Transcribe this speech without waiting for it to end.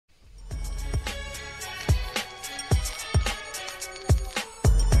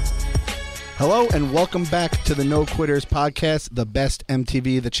Hello and welcome back to the No Quitters podcast, the best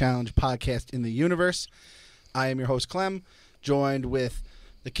MTV The Challenge podcast in the universe. I am your host, Clem, joined with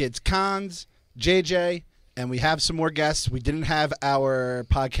the kids, Cons, JJ, and we have some more guests. We didn't have our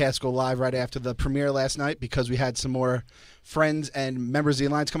podcast go live right after the premiere last night because we had some more friends and members of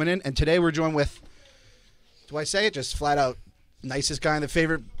the Alliance coming in. And today we're joined with, do I say it? Just flat out, nicest guy in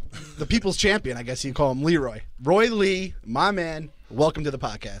the people's champion, I guess you'd call him, Leroy. Roy Lee, my man. Welcome to the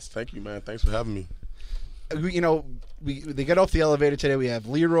podcast. Thank you, man. Thanks for having me. They get off the elevator today. We have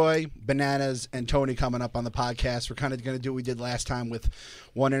Leroy, Bananas, and Tony coming up on the podcast. We're kind of going to do what we did last time with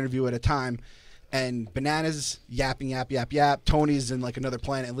one interview at a time. And Bananas yapping, yap. Tony's in like another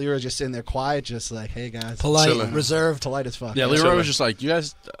planet. And Leroy's just sitting there quiet, just like, hey, guys. Polite, chilling. reserved. Polite as fuck. Yeah, Leroy was just like, you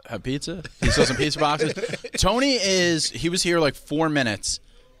guys have pizza? He saw some pizza boxes. Tony he was here like 4 minutes,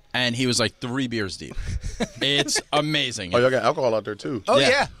 and he was like 3 beers deep. It's amazing. Oh, y'all got alcohol out there, too. Oh,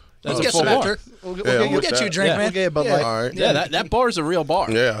 yeah. That's Let's get a full some bar. after. We'll get you a drink, Yeah. man. We'll get Bud Light. All right. Yeah, that bar is a real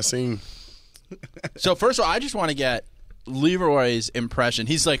bar. Yeah, I seen. So first of all, I just want to get Leroy's impression.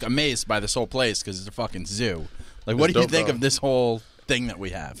 He's like amazed by this whole place because it's a fucking zoo. Like, what It's do you dope, think though. of this whole thing that we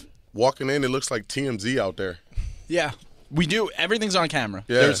have? Walking in, it looks like TMZ out there. Yeah. We do. Everything's on camera.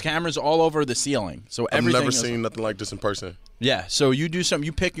 Yeah. There's cameras all over the ceiling. So I've everything never is- seen nothing like this in person. Yeah. So you do something.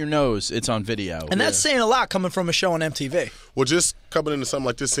 You pick your nose. It's on video. And that's saying a lot coming from a show on MTV. Well, just coming into something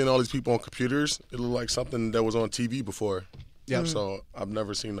like this, seeing all these people on computers, it looked like something that was on TV before. Yeah. So I've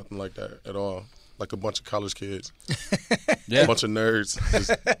never seen nothing like that at all. Like a bunch of college kids, Yeah. a bunch of nerds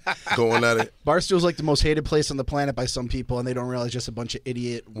just going at it. Barstool's like the most hated place on the planet by some people, and they don't realize just a bunch of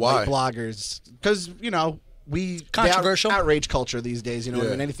idiot white bloggers. Because, Controversial. outrage culture these days. You know what I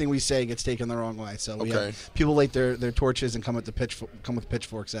Yeah. mean? Anything we say gets taken the wrong way. So we Okay. have people light their torches and come with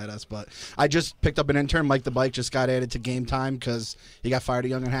pitchforks at us. But I just picked up an intern. Mike the Bike just got added to Game Time because he got fired at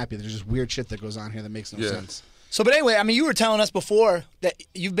Young and Happy. There's just weird shit that goes on here that makes no Yeah. sense. So, but anyway, I mean, you were telling us before that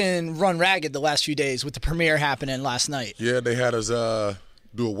you've been run ragged the last few days with the premiere happening last night. Yeah, they had us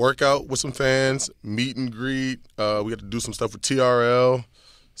do a workout with some fans, meet and greet. We had to do some stuff with TRL,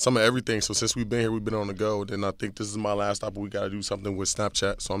 some of everything. So since we've been here, we've been on the go. Then I think this is my last stop, but we got to do something with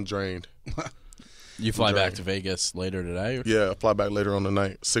Snapchat, so I'm drained. You fly back to Vegas later today? Or? Yeah, I fly back later on the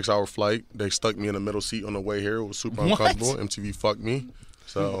night. 6-hour flight. They stuck me in the middle seat on the way here. It was super uncomfortable. MTV fucked me.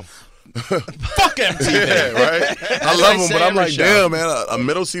 So... Fuck MTV. Yeah, right? I love them, say but I'm every like, show. damn, man, a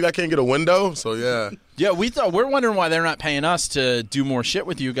middle seat, I can't get a window. So, yeah. Yeah, we're wondering why they're not paying us to do more shit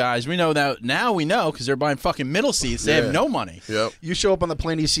with you guys. We know that now. We know because they're buying fucking middle seats. They Yeah. have no money. Yep. You show up on the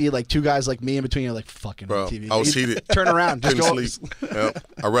plane, you see like two guys like me in between. You're like, fucking Bro, TV. I was You heated. Turn around. Just Couldn't go. sleep. Yep.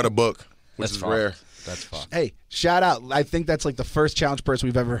 I read a book, which That's is fucked. rare. That's fucked. Hey, shout out. I think that's like the first challenge person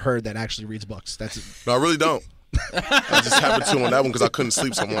we've ever heard that actually reads books. That's it. No, I really don't. I just happened to on that one because I couldn't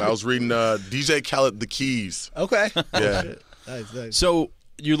sleep somewhere. I was reading DJ Khaled, The Keys. Okay. Yeah. Nice. So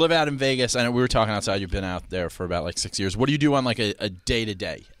you live out in Vegas. I know we were talking outside. You've been out there for about like 6 years. What do you do on like a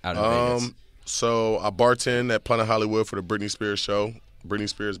day-to-day out in Vegas? So I bartend at Planet Hollywood for the Britney Spears show. Britney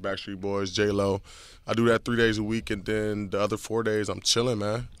Spears, Backstreet Boys, J-Lo. I do that 3 days a week, and then the other 4 days I'm chilling,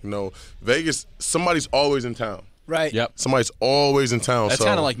 man. You know, Vegas, somebody's always in town. Right. Yep. Somebody's always in town. That's so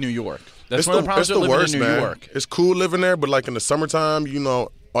kind of like New York. That's it's one of the it's problems with living worst, in New man. York. It's cool living there, but like in the summertime, you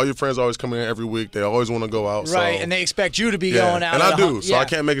know, all your friends always come in every week. They always want to go out. Right. So, And they expect you to be yeah. going out. And on I a do, hunt. so Yeah. I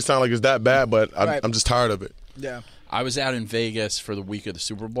can't make it sound like it's that bad, but Right. I'm just tired of it. Yeah. I was out in Vegas for the week of the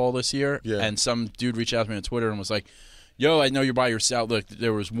Super Bowl this year, Yeah. and some dude reached out to me on Twitter and was like, yo, I know you're by yourself. Look,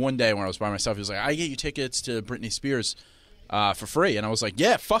 there was one day when I was by myself. He was like, I get you tickets to Britney Spears for free. And I was like,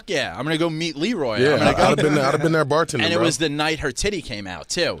 yeah, fuck yeah. I'm going to go meet Leroy. Yeah, I'm gonna go. I'd have been there bartending, And it bro. was the night her titty came out,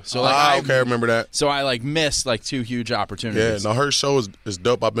 too. So like, okay, I remember that. So I like missed like 2 huge Yeah, opportunities. no, her show is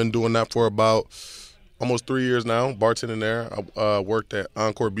dope. I've been doing that for about almost 3 years now, bartending there. I worked at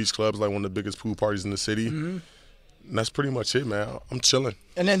Encore Beach Club, like one of the biggest pool parties in the city. Mm-hmm. And that's pretty much it, man. I'm chilling.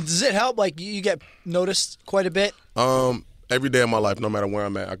 And then does it help? Like you get noticed quite a bit? Every day of my life, no matter where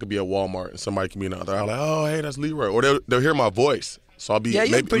I'm at, I could be at Walmart and somebody can be out there. I'm like, oh, hey, that's Leroy. Or they'll hear my voice. So I'll be Yeah,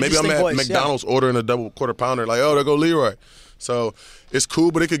 you have a pretty maybe I'm distinct at voice, McDonald's ordering a double quarter pounder, like, oh, there go Leroy. So it's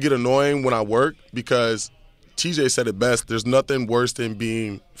cool, but it could get annoying when I work because TJ said it best. There's nothing worse than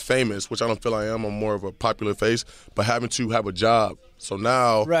being famous, which I don't feel I am. I'm more of a popular face, but having to have a job. So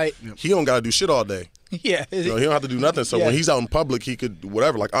now Right. he don't got to do shit all day. Yeah. You know, he don't have to do nothing. So Yeah. when he's out in public, he could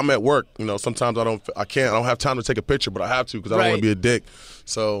whatever. Like I'm at work. You know, sometimes I don't have time to take a picture, but I have to because I don't want Right. to be a dick.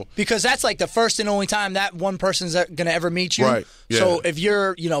 So Because that's like the first and only time that one person's going to ever meet you. Right, yeah. So if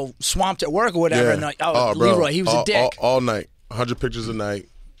you're, swamped at work or whatever, yeah, and like, bro, Leroy, he was a dick. all night, 100 pictures a night.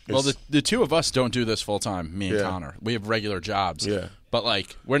 Well, the two of us don't do this full time. Me and Yeah. Connor, we have regular jobs. Yeah. But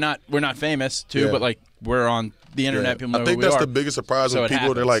like we're not famous too. Yeah. But like we're on the internet. People know I think who we that's are. the biggest surprise So when it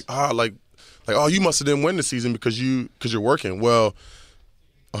people they're like, happens. oh, you must have didn't win the season because you're working. Well,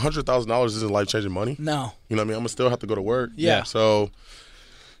 $100,000 isn't life changing money. No. You know what I mean? I'm gonna still have to go to work. Yeah. So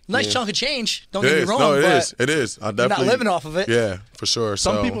Nice Yeah. chunk of change. Don't it get me is. wrong. No, it but is. It is. I you're definitely not living off of it. Yeah, for sure.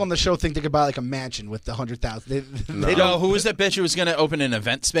 Some so, people on the show think they could buy like a mansion with the 100,000. They Yo, don't. who was that bitch who was going to open an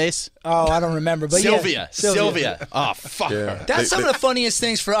event space? Oh, I don't remember. But Sylvia. Yeah, Sylvia. Oh, fuck Yeah. her. That's some of the funniest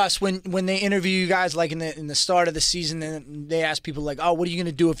things for us when they interview you guys, like in the start of the season, and they ask people like, "Oh, what are you going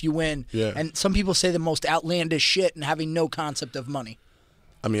to do if you win?" Yeah. And some people say the most outlandish shit and having no concept of money.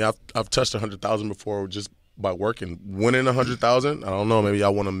 I mean, I've touched 100,000 before just by working. Winning 100,000, I don't know. Maybe I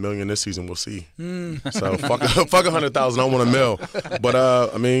won $1 million this season. We'll see. So fuck 100,000. I want $1 million. But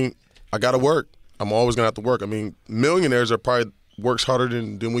I mean, I gotta work. I'm always gonna have to work. I mean, millionaires are probably works harder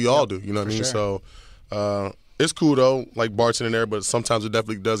than we all do. You know what I mean? sure. So it's cool though, like bartending there. But sometimes it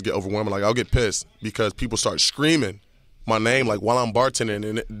definitely does get overwhelming. Like I'll get pissed because people start screaming my name like while I'm bartending,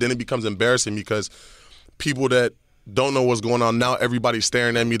 and then it becomes embarrassing because people that don't know what's going on now, everybody's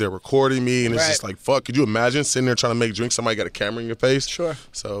staring at me, they're recording me, and it's Right. just like, fuck, could you imagine sitting there trying to make drinks, somebody got a camera in your face? Sure.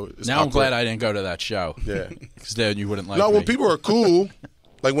 So it's Now I'm awkward. glad I didn't go to that show. Yeah. Because then you wouldn't like No, me. when people are cool,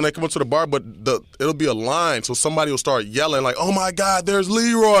 like when they come up to the bar, but it'll be a line, so somebody will start yelling like, "Oh my God, there's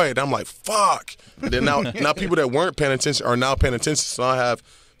Leroy!" And I'm like, "Fuck!" And then now people that weren't paying attention are now paying attention. So I have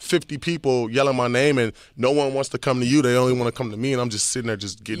 50 people yelling my name, and no one wants to come to you. They only want to come to me, and I'm just sitting there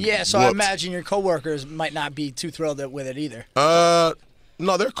just getting Yeah, so I whooped. imagine your coworkers might not be too thrilled with it either.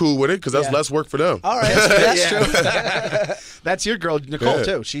 No, they're cool with it because that's Yeah. less work for them. All right, that's true. That's your girl, Nicole, Yeah.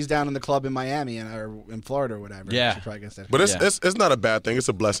 too. She's down in the club in Miami or in Florida or whatever. Yeah. She probably gets that. But Yeah. it's not a bad thing. It's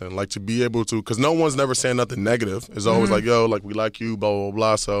a blessing, like to be able to, because no one's never saying nothing negative. It's always like, yo, like we like you, blah blah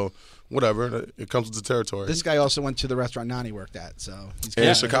blah. So whatever, it comes with the territory. This guy also went to the restaurant Nani worked at, so he's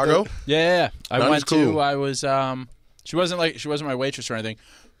in Chicago. Yeah. I Nani's went cool. I was she wasn't my waitress or anything.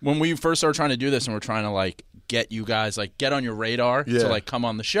 When we first started trying to do this and we're trying to like get you guys like get on your radar Yeah. to like come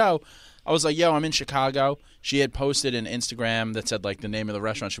on the show, I was like, yo, I'm in Chicago. She had posted an Instagram that said like the name of the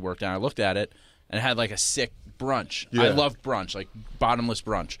restaurant she worked at. I looked at it and it had like a sick brunch. I Yeah. love brunch, like bottomless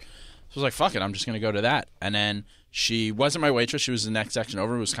brunch. So I was like, fuck it, I'm just gonna go to that. And then she wasn't my waitress. She was the next section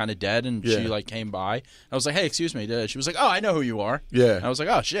over. It was kind of dead, and Yeah. she like came by. I was like, "Hey, excuse me." She was like, "Oh, I know who you are." Yeah. And I was like,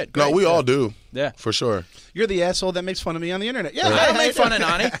 "Oh shit." No, great." we all do. Yeah. For sure. You're the asshole that makes fun of me on the internet. Yeah, I don't make fun of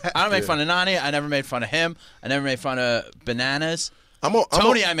Nani. I don't make fun of Nani. I never made fun of him. I never made fun of Bananas.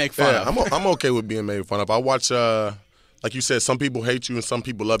 Tony, I make fun of. I'm okay with being made fun of. I watch, like you said, some people hate you and some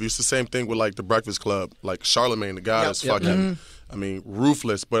people love you. It's the same thing with like the Breakfast Club. Like Charlemagne, the guy is fucking, I mean,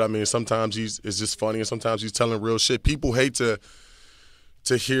 ruthless. But I mean, sometimes it's just funny, and sometimes he's telling real shit. People hate to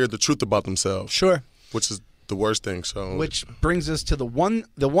hear the truth about themselves. Sure. Which is the worst thing. So Which brings us to the one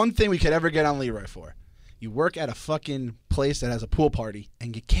thing we could ever get on Leroy for. You work at a fucking place that has a pool party,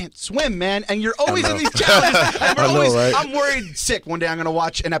 and you can't swim, man. And you're always in these challenges. And we're I know, always, right? I'm worried sick. One day I'm going to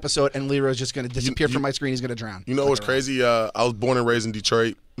watch an episode, and Leroy's just going to disappear from my screen. He's going to drown. You know what's crazy? I was born and raised in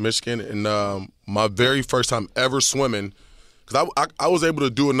Detroit, Michigan, and my very first time ever swimming, because I was able to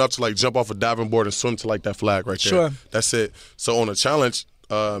do enough to like jump off a diving board and swim to like that flag right there. Sure. That's it. So on a challenge,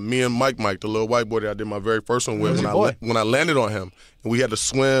 me and Mike, the little white boy that I did my very first one with, when I landed on him, and we had to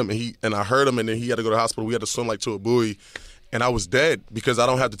swim, and I hurt him, and then he had to go to the hospital. We had to swim like to a buoy, and I was dead because I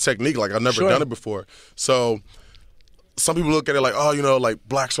don't have the technique. Like I've never done it before. So some people look at it like, oh, you know, like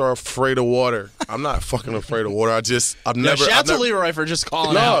blacks are afraid of water. I'm not fucking afraid of water. I've never. Shout out to never, Leroy for just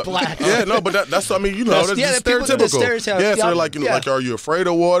calling out black. Yeah, no, but that's I mean, you know, that's yeah, just the people- the stereotypical. stereotype. Yeah, so Yeah. they're like, you know, Yeah. like, are you afraid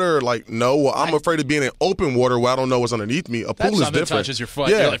of water? Or like, no, well, I'm afraid of being in open water where I don't know what's underneath me. A pool is Something different. touches your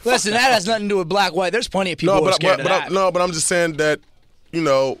foot. Yeah. You're like, fuck Listen, that has nothing to do with black, white. There's plenty of people who are scared of that. but I'm just saying that, you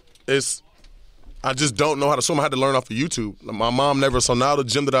know, I just don't know how to swim. I had to learn off of YouTube. My mom never. So now the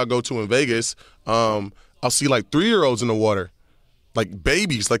gym that I go to in Vegas, I'll see like 3-year-olds in the water, like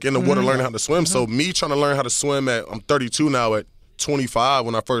babies, like in the water learning how to swim. So me trying to learn how to swim I'm 32 now. At 25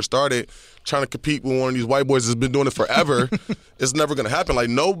 when I first started, trying to compete with one of these white boys that's been doing it forever, it's never gonna happen. Like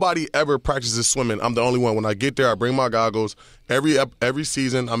nobody ever practices swimming. I'm the only one. When I get there, I bring my goggles. Every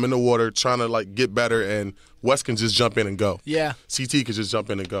season, I'm in the water trying to like get better, and Wes can just jump in and go. Yeah. CT can just jump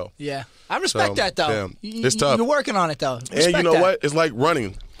in and go. Yeah. I respect So, that, though. damn, it's tough. You're working on it, though. And Respect you know that. what? It's like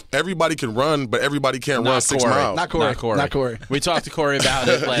running. Everybody can run, but everybody can't run 6 miles. Not Corey. Not Corey. We talked to Corey about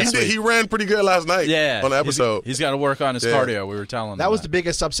it last week. He ran pretty good last night. Yeah, on the episode. He's got to work on his Yeah. cardio. We were telling him That was the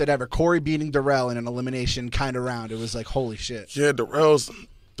biggest upset ever. Corey beating Darrell in an elimination kind of round. It was like, holy shit. Yeah, Darrell's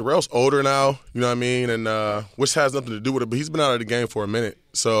Darrell's older now, you know what I mean, and which has nothing to do with it, but he's been out of the game for a minute.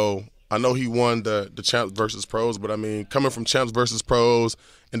 So I know he won the Champs versus Pros, but I mean, coming from Champs versus Pros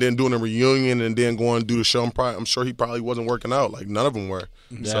and then doing a reunion and then going to do the show, I'm sure he probably wasn't working out. Like, none of them were.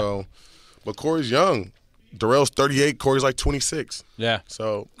 Yeah. So, but Corey's young. Darrell's 38. Corey's like 26. Yeah.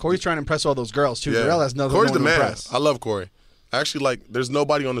 So Corey's trying to impress all those girls, too. Yeah. Darrell has nothing Corey's more the to man. impress. I love Corey. Actually, like, there's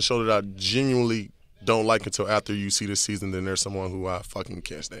nobody on the show that I genuinely don't like until after you see this season. Then there's someone who I fucking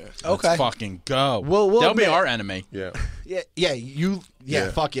can't stand. Okay. Let's fucking go. We'll That'll be admit- our enemy. Yeah. Yeah,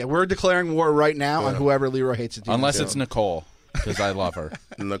 fuck yeah. We're declaring war right now on whoever Leroy hates to do. Unless it's Nicole, because I love her.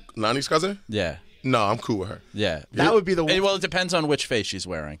 Nani's cousin? Yeah. No, I'm cool with her. Yeah. That would be the Well, it depends on which face she's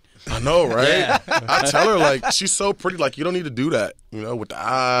wearing. I know, right? Yeah. I tell her, like, she's so pretty. Like, you don't need to do that, you know, with the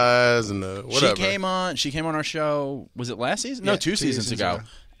eyes and the whatever. She came on our show, was it last season? No, Yeah, two seasons ago.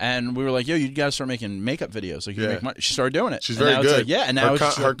 And we were like, yo, you got to start making makeup videos. Like, you make money. She started doing it. She's And very now it's good. like, yeah, and now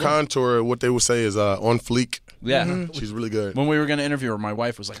her contour, what they would say is on fleek. Yeah. She's really good. When we were going to interview her, my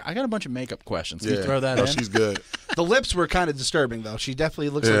wife was like, I got a bunch of makeup questions. Can you throw that no, in? she's good. The lips were kind of disturbing, though. She definitely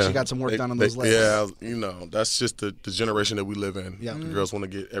looks like she got some work done on those lips. Yeah, you know, that's just the generation that we live in. Yeah. The girls want to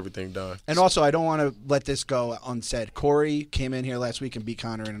get everything done. And also, I don't want to let this go unsaid. Corey came in here last week and beat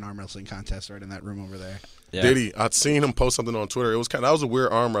Connor in an arm wrestling contest right in that room over there. Yeah. Did he? I'd seen him post something on Twitter. It was that was a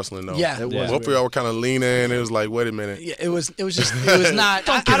weird arm wrestling though. Yeah, it was. Both of y'all were kind of leaning. It was like, wait a minute. Yeah, it was not.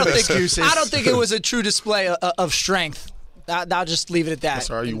 I don't think it was a true display of strength. I'll just leave it at that.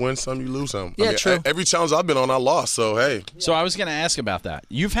 Sorry, you win some, you lose some. Yeah, true. Every challenge I've been on, I lost. So hey. So I was going to ask about that.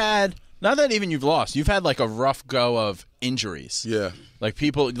 You've had, not that even you've lost, you've had like a rough go of injuries. Yeah. Like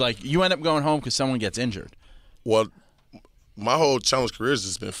people, like you end up going home because someone gets injured. Well, my whole challenge career has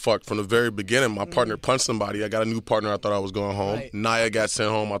just been fucked from the very beginning. My partner punched somebody. I got a new partner. I thought I was going home. Right. Naya got sent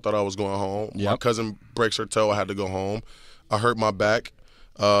home. I thought I was going home. Yep. My cousin breaks her toe. I had to go home. I hurt my back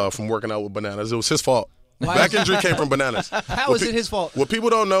from working out with Bananas. It was his fault. Why? Back injury came from Bananas. How is it his fault? What people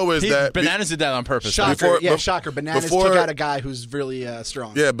don't know is that Bananas did that on purpose. Shocker. Before- Shocker. Bananas before- took out a guy who's really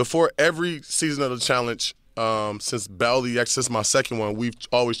strong. Yeah, before every season of the challenge, since since my second one, we've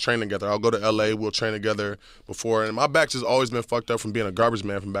always trained together. I'll go to LA, we'll train together before, and my back's just always been fucked up from being a garbage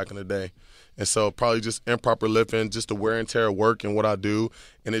man from back in the day. And so probably just improper lifting, just the wear and tear of work and what I do,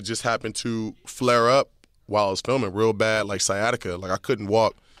 and it just happened to flare up while I was filming real bad, like sciatica. Like I couldn't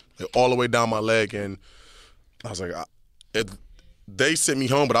walk like, all the way down my leg, and I was like, they sent me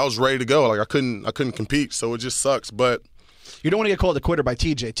home, but I was ready to go. Like I couldn't compete, so it just sucks. But You don't want to get called a quitter by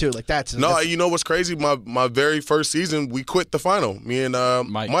TJ, too. Like that's you know what's crazy? My very first season, we quit the final, me and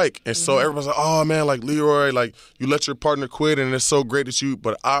Mike. And so everybody's like, oh, man, like, Leroy, like, you let your partner quit, and it's so great that you –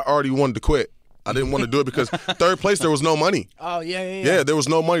 but I already wanted to quit. I didn't want to do it because third place, there was no money. Oh, yeah. Yeah, there was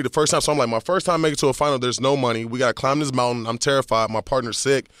no money the first time. So I'm like, my first time making it to a final, there's no money. We got to climb this mountain. I'm terrified. My partner's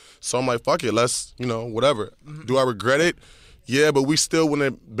sick. So I'm like, fuck it. Let's, whatever. Mm-hmm. Do I regret it? Yeah, but we still wouldn't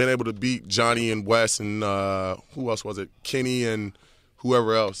have been able to beat Johnny and Wes and who else was it? Kenny and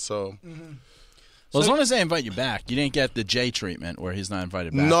whoever else. So, Well, as long as they invite you back, you didn't get the J treatment where he's not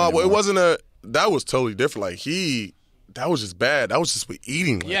invited back. no, anymore. it wasn't that was totally different. Like that was just bad. That was just with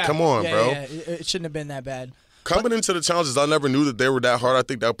eating. Like, come on, bro. Yeah. It shouldn't have been that bad. Coming into the challenges, I never knew that they were that hard. I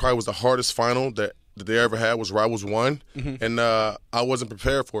think that probably was the hardest final that they ever had was Rivals 1. Mm-hmm. And I wasn't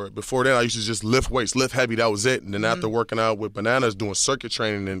prepared for it. Before then, I used to just lift weights, lift heavy. That was it. And then after working out with Bananas, doing circuit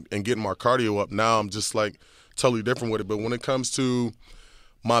training and getting my cardio up, now I'm just like totally different with it. But when it comes to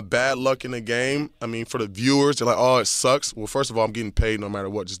my bad luck in the game, I mean, for the viewers, they're like, oh, it sucks. Well, first of all, I'm getting paid no matter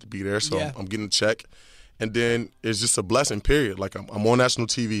what just to be there. So I'm getting a check. And then it's just a blessing, period. Like, I'm on national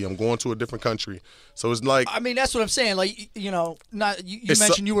TV. I'm going to a different country. So it's like... I mean, that's what I'm saying. Like, you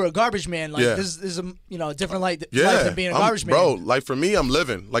mentioned you were a garbage man. Like, this is a different life than being a garbage man. Bro, like, for me, I'm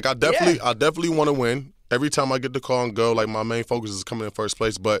living. Like, I definitely want to win. Every time I get the call and go, like, my main focus is coming in first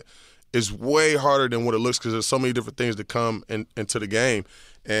place. But it's way harder than what it looks because there's so many different things that come into the game.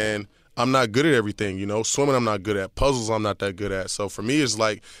 And... I'm not good at everything, Swimming, I'm not good at. Puzzles, I'm not that good at. So for me, it's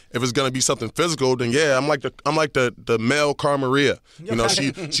like if it's gonna be something physical, then I'm like the male Cara Maria.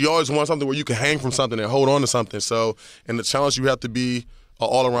 She always wants something where you can hang from something and hold on to something. So in the challenge, you have to be an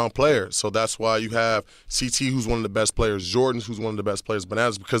all-around player. So that's why you have CT, who's one of the best players, Jordan, who's one of the best players,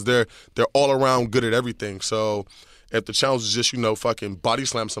 Bananas, because they're all around good at everything. So if the challenge is just fucking body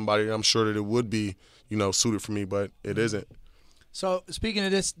slam somebody, I'm sure that it would be suited for me, but it isn't. So speaking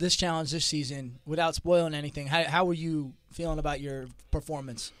of this challenge this season, without spoiling anything, how were you feeling about your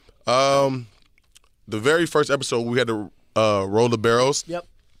performance? The very first episode, we had to roll the barrels. Yep.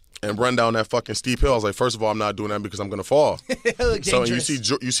 and run down that fucking steep hill. I was like, first of all, I'm not doing that because I'm gonna fall. So you see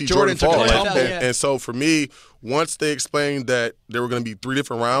Jordan fall, and so for me, once they explained that there were gonna be 3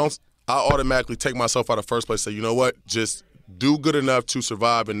 different rounds, I automatically take myself out of first place. Say, you know what, just do good enough to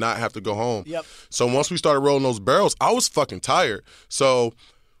survive and not have to go home. Yep. So once we started rolling those barrels, I was fucking tired. So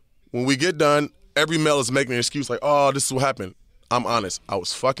when we get done, every male is making an excuse like, oh, this is what happened. I'm honest. I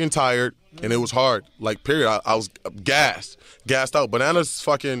was fucking tired, and it was hard. Like, period. I was gassed out. Bananas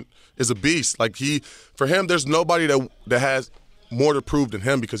fucking is a beast. Like, for him, there's nobody that has more to prove than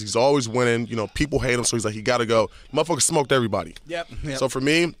him because he's always winning. You know, people hate him, so he's like, he got to go. Motherfucker smoked everybody. Yep. So for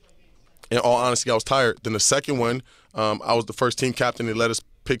me, in all honesty, I was tired. Then the second one, I was the first team captain. They let us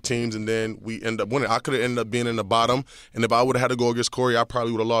pick teams, and then we ended up winning. I could have ended up being in the bottom, and if I would have had to go against Corey, I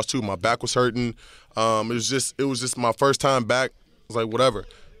probably would have lost too. My back was hurting. It was just my first time back. I was like, whatever.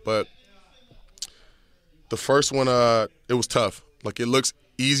 But the first one, it was tough. Like, it looks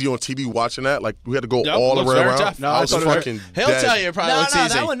easy on TV watching that. Like, we had to go all the way around. Tough. No, I was fucking He'll dead. tell you it probably looks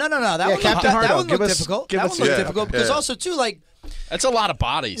easy. That one looked Captain Hardo, that one give looked us- difficult. give That us- one looked yeah, difficult yeah. because also too like That's a lot of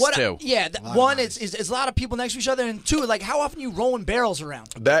bodies too. Yeah, one is a lot of people next to each other, and two, like how often you rolling barrels around.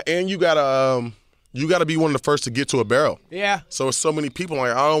 That, and you gotta be one of the first to get to a barrel. Yeah. So it's so many people.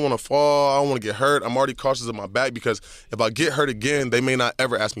 Like, I don't want to fall. I don't want to get hurt. I'm already cautious of my back because if I get hurt again, they may not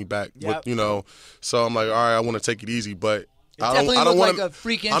ever ask me back. Yep. So I'm like, all right, I want to take it easy, but I definitely don't looked want like a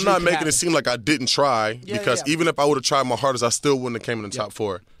freak injury I'm not could making happen. it seem like I didn't try because even if I would have tried my hardest, I still wouldn't have came in the top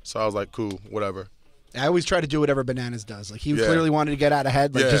 4. So I was like, cool, whatever. I always try to do whatever Bananas does. Like, he clearly wanted to get out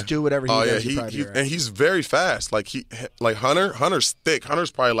ahead. Like, just do whatever he does. And he's very fast. Like, Hunter's thick.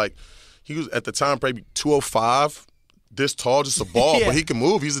 Hunter's probably like, he was at the time probably 205, this tall, just a ball, but he can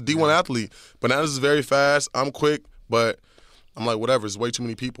move. He's a D1 athlete. Bananas is very fast. I'm quick, but I'm like, whatever. It's way too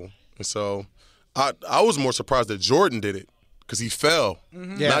many people. And so I was more surprised that Jordan did it because he fell.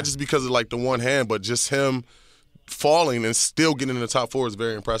 Yeah. Not just because of like the one hand, but just him falling and still getting in the top 4 is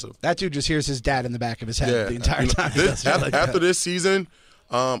very impressive. That dude just hears his dad in the back of his head the entire time. After this season,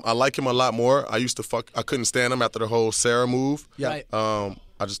 I like him a lot more. I couldn't stand him after the whole Sarah move. Yeah. Right.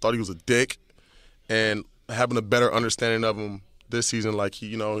 I just thought he was a dick, and having a better understanding of him this season, like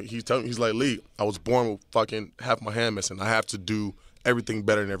he's like, Lee, I was born with fucking half my hand missing. I have to do everything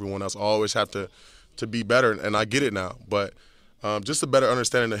better than everyone else. I always have to be better, and I get it now. But just a better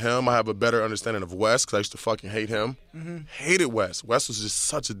understanding of him. I have a better understanding of Wes because I used to fucking hate him. Hated Wes. Wes was just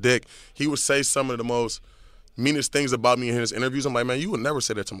such a dick. He would say some of the most meanest things about me in his interviews. I'm like, man, you would never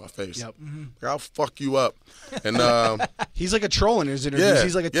say that to my face. Yep. Like, I'll fuck you up. And He's like a troll in his interviews.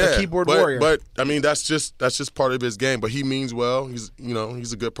 He's like a keyboard warrior. But I mean, that's just part of his game. But he means well. He's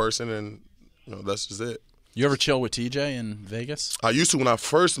a good person, and that's just it. You ever chill with TJ in Vegas? I used to when I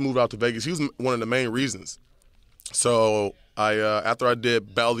first moved out to Vegas. He was one of the main reasons. So after I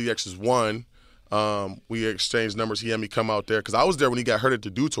did Battle of the X's 1, we exchanged numbers. He had me come out there because I was there when he got hurt at the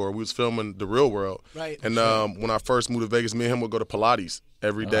Do Tour. We was filming The Real World. Right. And when I first moved to Vegas, me and him would go to Pilates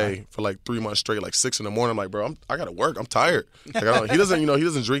every day for like 3 months straight, like 6 in the morning. I'm like, bro, I gotta work. I'm tired. Like, he doesn't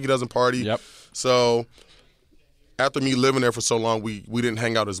drink. He doesn't party. Yep. So after me living there for so long, we didn't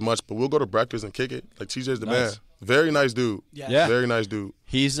hang out as much, but we'll go to breakfast and kick it. Like, TJ's the man. Very nice dude. Yeah. Very nice dude.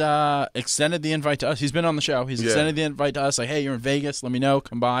 He's extended the invite to us. He's been on the show. He's extended the invite to us. Like, hey, you're in Vegas. Let me know.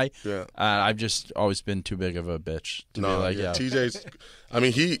 Come by. Yeah. I've just always been too big of a bitch to be like, yeah. TJ's. I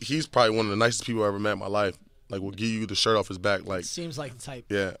mean, he's probably one of the nicest people I ever met in my life. Like, will give you the shirt off his back. Like, Seems like the type.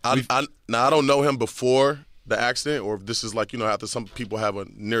 yeah. Now I don't know him before the accident, or if this is like, after some people have a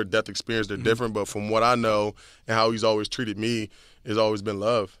near death experience, they're different. But from what I know and how he's always treated me, it's always been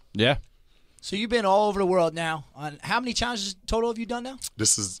love. Yeah. So you've been all over the world now. On how many challenges total have you done now?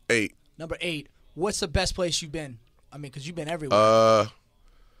 This is 8. Number 8. What's the best place you've been? I mean, because you've been everywhere.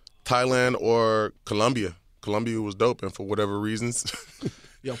 Thailand or Colombia. Colombia was dope, and for whatever reasons.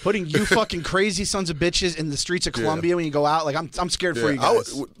 Yo, putting you fucking crazy sons of bitches in the streets of Colombia when you go out, like, I'm scared for you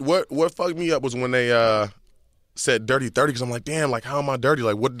guys. What fucked me up was when they said dirty 30, because I'm like, damn, like, how am I dirty?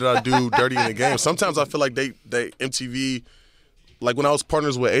 Like, what did I do dirty in the game? Sometimes I feel like they MTV, like when I was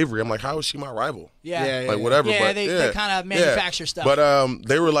partners with Avery, I'm like, how is she my rival? Yeah. Like, whatever. Yeah, but, they kind of manufacture stuff. But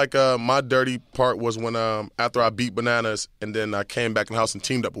they were like, my dirty part was when after I beat Bananas, and then I came back in the house and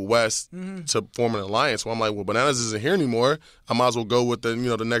teamed up with Wes to form an alliance. So I'm like, well, Bananas isn't here anymore. I might as well go with the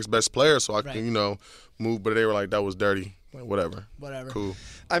the next best player so I can move. But they were like, that was dirty. Like, whatever. Cool.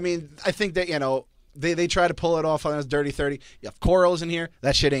 I mean, I think that they try to pull it off on us dirty 30. You have Corals in here.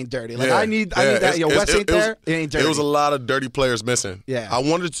 That shit ain't dirty. Like, I need that. Wes ain't there. It ain't dirty. It was a lot of dirty players missing. Yeah. I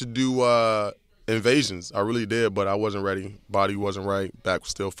wanted to do invasions. I really did, but I wasn't ready. Body wasn't right. Back was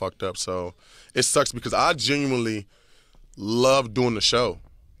still fucked up. So it sucks because I genuinely love doing the show.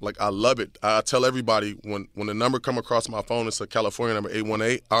 Like, I love it. I tell everybody when the number come across my phone, it's a California number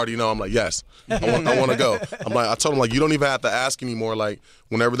 818. I already know. I'm like, yes, I want to go. I'm like, I told them, like, you don't even have to ask anymore. Like,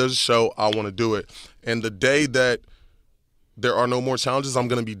 whenever there's a show, I want to do it. And the day that there are no more challenges, I'm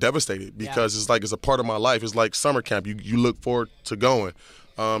going to be devastated because it's like it's a part of my life. It's like summer camp. You look forward to going.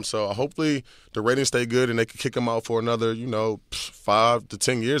 So hopefully the ratings stay good and they can kick him out for another, 5 to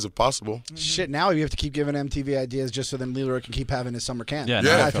 10 years if possible. Shit, now you have to keep giving MTV ideas just so then Leroy can keep having his summer camp.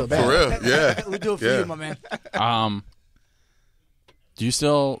 Yeah, I feel bad. For real. Yeah. We do it for you, my man. Do you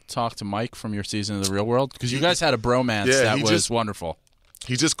still talk to Mike from your season of The Real World? Because you guys had a bromance that was wonderful.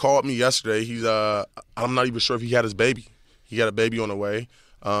 He just called me yesterday. He's I'm not even sure if he had his baby. He got a baby on the way.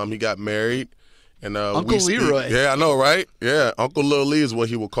 He got married. And Uncle Leroy. Yeah, I know, right? Yeah, Uncle Lil Lee is what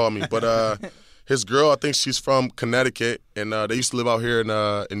he will call me. But his girl, I think she's from Connecticut, and they used to live out here in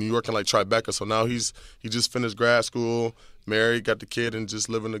New York in like Tribeca. So now he just finished grad school, married, got the kid, and just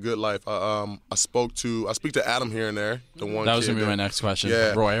living a good life. I speak to Adam here and there. The one that was kid gonna be my next question.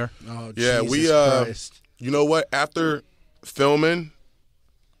 Yeah. Royer. Oh, yeah, Jesus Christ. You know what? After filming,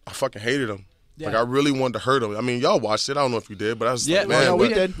 I fucking hated him. Yeah. Like, I really wanted to hurt him. I mean, y'all watched it. I don't know if you did, but I was like, man. no, we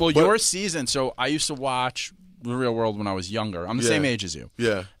did. Well, your season. So I used to watch The Real World when I was younger. I'm the same age as you.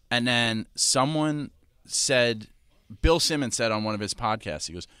 Yeah. And then someone said, Bill Simmons said on one of his podcasts,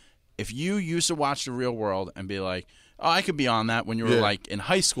 he goes, if you used to watch The Real World and be like, oh, I could be on that when you were like in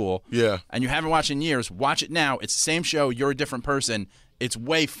high school, and you haven't watched it in years, watch it now. It's the same show. You're a different person. It's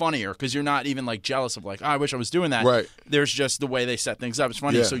way funnier because you're not even like jealous of like, oh, I wish I was doing that. Right. There's just the way they set things up. It's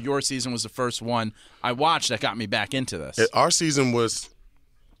funny. Yeah. So your season was the first one I watched that got me back into this. Our season was,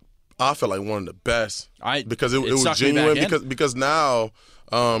 I felt like one of the best because it was sucked me back genuine. in. Because now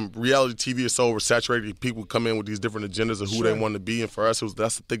reality TV is so oversaturated. People come in with these different agendas of who they want to be, and for us,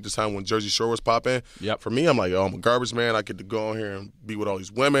 that's I think the time when Jersey Shore was popping. Yep. For me, I'm like, I'm a garbage man. I get to go on here and be with all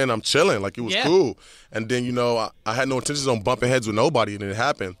these women. I'm chilling. Like, it was cool. And then I had no intentions on bumping heads with nobody, and it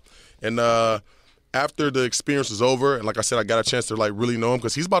happened. And after the experience was over, and like I said, I got a chance to like really know him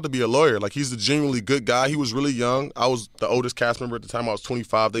because he's about to be a lawyer. Like, he's a genuinely good guy. He was really young. I was the oldest cast member at the time. I was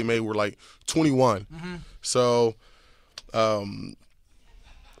 25. They were like 21. Mm-hmm. So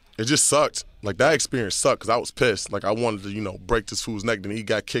it just sucked. Like, that experience sucked because I was pissed. Like, I wanted to, break this fool's neck. Then he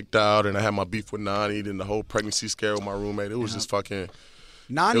got kicked out, and I had my beef with Nani, and the whole pregnancy scare with my roommate. It was just fucking.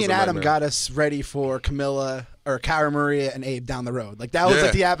 Nani and Adam got us ready for Camilla or Cara Maria and Abe down the road. Like, that was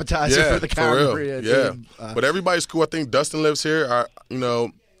like the appetizer for the Cara Maria team. But everybody's cool. I think Dustin lives here.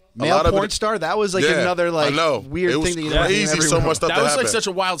 Male porn star, that was like another like weird thing that you crazy. So much stuff that was happened. like such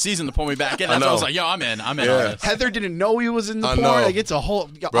a wild season to pull me back in. That's why I was like, yo, I'm in on this. Heather didn't know he was in the porn. Like, it's a whole.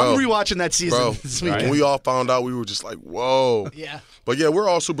 I'm rewatching that season this weekend. When we all found out, we were just like, whoa. Yeah. But yeah, we're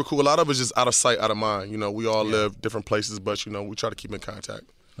all super cool. A lot of it's just out of sight, out of mind. We all live different places, but we try to keep in contact.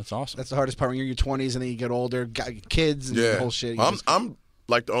 That's awesome. That's the hardest part when you're in your 20s and then you get older, got kids and the whole shit. I'm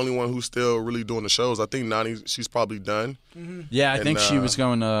like the only one who's still really doing the shows. I think Nani, she's probably done. Mm-hmm. Yeah, I think she was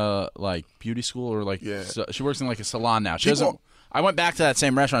going to like beauty school or like so she works in like a salon now. She doesn't. I went back to that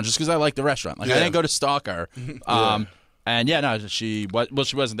same restaurant just because I like the restaurant. Like, I didn't go to stalk her. And she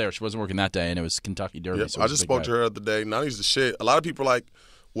wasn't there. She wasn't working that day, and it was Kentucky Derby. Yep. So I just spoke to her the other day. Nani's the shit. A lot of people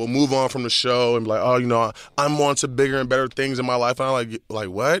will move on from the show and be like, oh, I'm on to bigger and better things in my life. And I'm like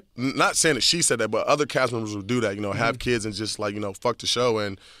what? Not saying that she said that, but other cast members will do that. Have kids and just fuck the show.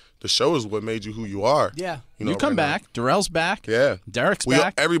 And the show is what made you who you are. Yeah. You come back. Darrell's back. Yeah. Derek's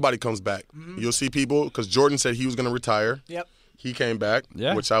back. Everybody comes back. Mm-hmm. You'll see people because Jordan said he was going to retire. Yep. He came back,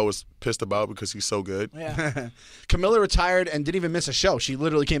 which I was pissed about because he's so good. Yeah. Camilla retired and didn't even miss a show. She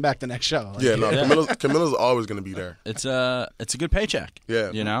literally came back the next show. Camilla's always going to be there. It's a good paycheck.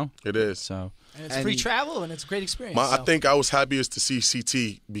 Yeah. It is. So. And it's free travel, and it's a great experience. I think I was happiest to see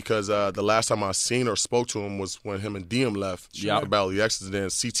CT because the last time I seen or spoke to him was when him and Diem left for Battle of the Exes. Then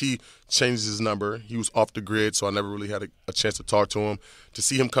CT changed his number. He was off the grid, so I never really had a chance to talk to him. To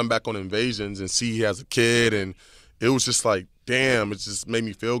see him come back on Invasions and see he has a kid, and it was just like, damn, it just made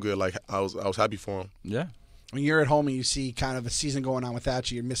me feel good. Like, I was happy for him. Yeah. When you're at home and you see kind of a season going on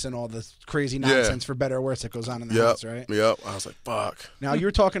without you, you're missing all the crazy nonsense, for better or worse, that goes on in the house, right? Yep. I was like, fuck. Now, you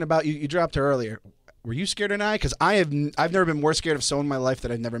were talking about, you dropped her earlier. Were you scared of Naya? Because I've never been more scared of someone in my life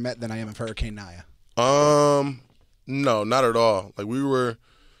that I've never met than I am of Hurricane Naya. No, not at all. Like, we were,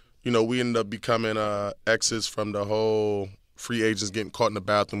 we ended up becoming exes from the whole free agents getting caught in the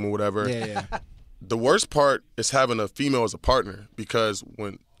bathroom or whatever. Yeah. The worst part is having a female as a partner because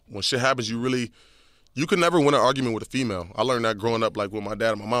when shit happens, you can never win an argument with a female. I learned that growing up, like with my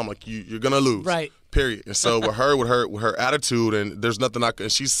dad and my mom. Like, you're gonna lose, right? Period. And so with her attitude, and there's nothing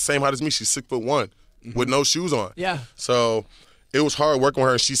and she's the same height as me. She's 6'1" with no shoes on. Yeah. So it was hard working with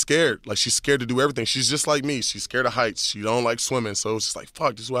her, and she's scared. Like, she's scared to do everything. She's just like me. She's scared of heights. She don't like swimming. So it's just like,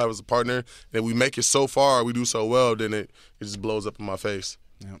 fuck, this is why I was a partner. And we make it so far, we do so well, then it just blows up in my face.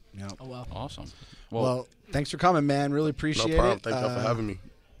 Yep. Oh, wow. Awesome. Well, thanks for coming, man. Really appreciate it. No problem. Thank y'all for having me.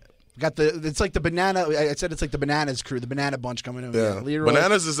 It's like the banana. I said it's like the Bananas crew, the Banana Bunch coming in. Yeah. Leroy,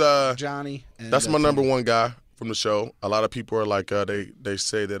 Bananas is Johnny. And that's my number one guy from the show. A lot of people are like, they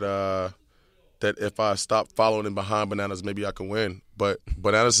say that if I stop following him behind Bananas, maybe I can win. But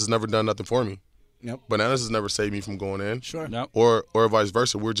Bananas has never done nothing for me. Yep. Bananas has never saved me from going in. Sure. Nope. Or vice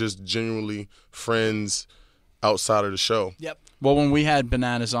versa. We're just genuinely friends outside of the show. Yep. Well, when we had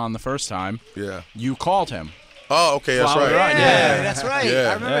Bananas on the first time, Yeah. you called him. Oh, okay, that's Wow, right. right. Yeah, that's right. Yeah.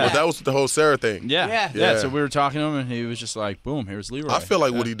 I remember Well, that. that was the whole Sarah thing. Yeah. So we were talking to him, and he was just like, boom, here's Leroy. I feel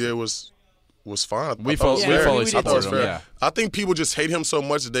like what he did was fine. We I thought it was fair. fully I thought it was supported fair. him, I think people just hate him so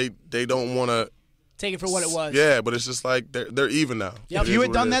much that they don't want to. Take it for what it was. Yeah, but it's just like they're even now. Yep. If you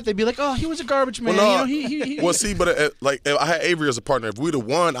had done that, they'd be like, "Oh, he was a garbage man." Well, no, he well, see, but like I had Avery as a partner. If we'd have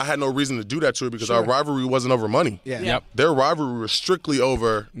won, I had no reason to do that to her because our rivalry wasn't over money. Yeah. Yep. Their rivalry was strictly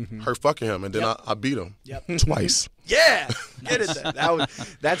over her fucking him, and then I beat him twice. Yeah, get it.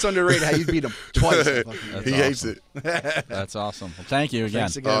 That's underrated. How you beat him twice. He hates it. That's awesome. Well, thank you again.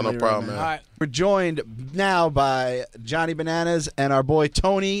 Thanks again, Oh, no Leroy, problem, man. All right. We're joined now by Johnny Bananas and our boy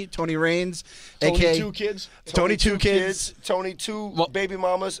Tony Raines, aka Two kids. Tony Two Kids. Tony two baby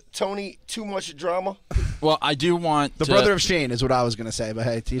mamas. Tony too much drama. Well, I do want The to, brother of Shane is what I was going to say, but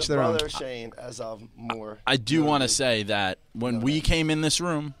hey, teach The their own. brother Shane, as of more. I do want to say that when we came in this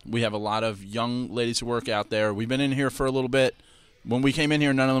room, we have a lot of young ladies who work out there. We've been in here for a little bit. When we came in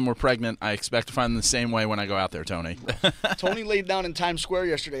here, none of them were pregnant. I expect to find them the same way when I go out there, Tony. Tony laid down in Times Square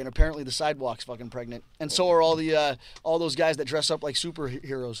yesterday, and apparently the sidewalk's fucking pregnant. And so are all those guys that dress up like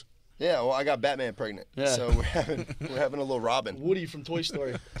superheroes. Yeah, well, I got Batman pregnant. Yeah. So we're having a little Robin. Woody from Toy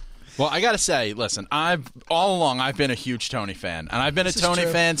Story. Well, I got to say, listen, all along I've been a huge Tony fan. And I've been a This is Tony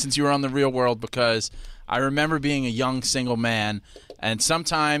true. fan since you were on The Real World because I remember being a young single man, and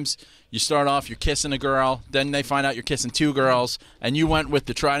sometimes you start off, you're kissing a girl, then they find out you're kissing two girls, and you went with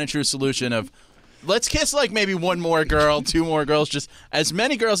the tried and true solution of, let's kiss like maybe one more girl, two more girls, just as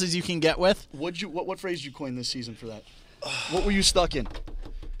many girls as you can get with. What phrase did you coin this season for that? What were you stuck in?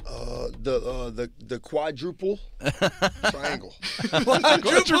 The quadruple triangle.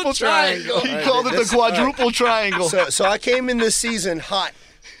 Quadruple triangle. He called it the quadruple triangle. So I came in this season hot.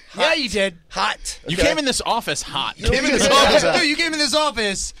 Yeah, you did. Hot. You okay? came in this office hot. Dude, you came in this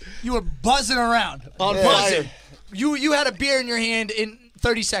office. You were buzzing around. On buzzing. fire. You had a beer in your hand in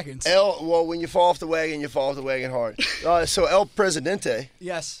 30 seconds. Well, when you fall off the wagon, you fall off the wagon hard. So El Presidente,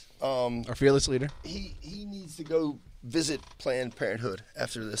 Yes. Our fearless leader. he needs to go visit Planned Parenthood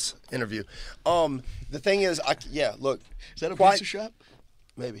after this interview. The thing is, look. Is that a pizza shop?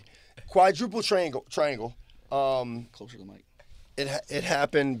 Maybe. Quadruple triangle. Closer to the mic. It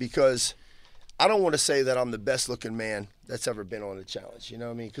happened because I don't want to say that I'm the best looking man that's ever been on a challenge. You know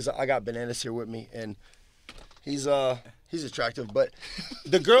what I mean? Because I got Bananas here with me, and he's attractive. But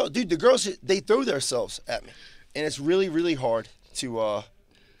the girls, they throw themselves at me, and it's really, really hard to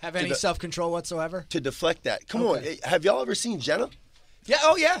Have any self-control whatsoever? to deflect that. Come on, have y'all ever seen Jenna? Yeah.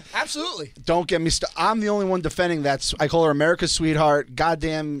 Oh, yeah. Absolutely. Don't get me started. I'm the only one defending that. I call her America's sweetheart.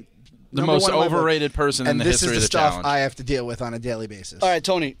 Goddamn. The number most one on my book. overrated person in And the this history is of the the stuff challenge. I have to deal with on a daily basis. All right,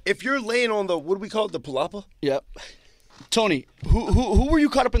 Tony. If you're laying on the what do we call it, the palapa? Yep. Tony, who were you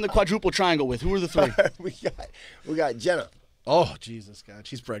caught up in the quadruple triangle with? Who were the three? we got Jenna. Oh, Jesus, God.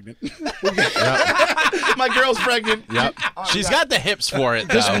 She's pregnant. My girl's pregnant. Yep. She's got the hips for it,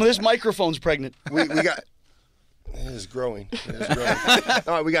 though. This microphone's pregnant. We got. It is growing.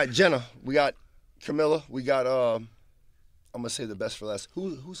 All right, we got Jenna. We got Camilla. We got. I'm gonna say the best for last.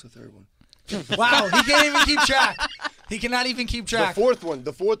 Who's the third one? Wow. He can't even keep track. He cannot even keep track.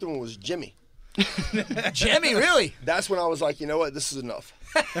 The fourth one was Jimmy. Jimmy, really? That's when I was like, you know what, this is enough.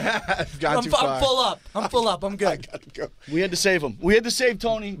 Gone too I'm far. full up. I'm full up. I'm I good. gotta go. We had to save him. We had to save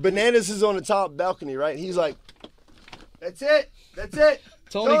Tony. Bananas is on the top balcony, right? He's like, that's it.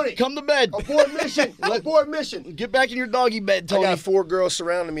 Tony, come to bed. Abort mission. Abort mission. Get back in your doggy bed, I Tony. got 4 girls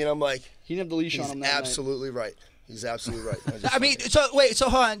surrounding me, and I'm like, He didn't have the leash he's on him that absolutely right. He's absolutely right. I mean, so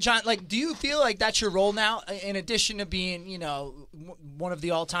hold on, John. Like, do you feel like that's your role now, in addition to being, one of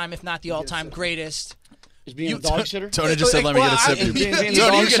the all-time, if not the all-time greatest? Is being a dog sitter? Tony just said, let me get a sip. being Tony, you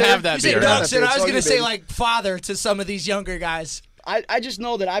dog can have that You said beer. dog sitter. I was It's all gonna you, say baby. like father to some of these younger guys. I just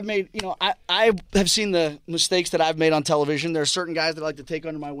know that I've made, I have seen the mistakes that I've made on television. There are certain guys that I like to take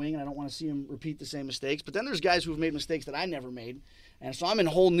under my wing, and I don't want to see them repeat the same mistakes. But then there's guys who've made mistakes that I never made. And so I'm in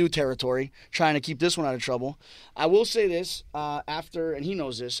whole new territory trying to keep this one out of trouble. I will say this, after, and he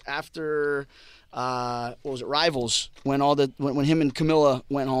knows this, after what was it, Rivals, when him and Camilla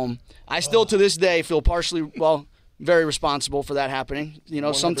went home, I still to this day feel very responsible for that happening. You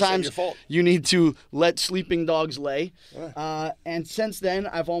know, sometimes you need to let sleeping dogs lay. And since then,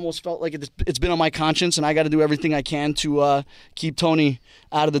 I've almost felt like it's been on my conscience, and I got to do everything I can to keep Tony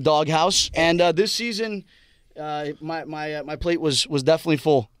out of the doghouse. And this season, my plate was definitely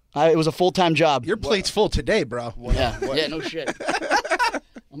full. It was a full-time job. Your plate's full today, bro. Yeah, no shit.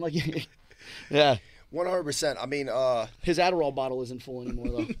 I'm like, yeah. 100%. I mean, his Adderall bottle isn't full anymore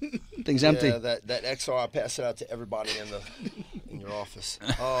though. Thing's empty. Yeah, that XR, I pass it out to everybody in your office.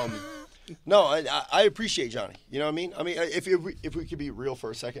 No, I appreciate Johnny. You know what I mean? I mean, if we could be real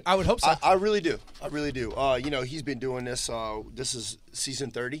for a second, I would hope so. I really do. I really do. You know, he's been doing this. This is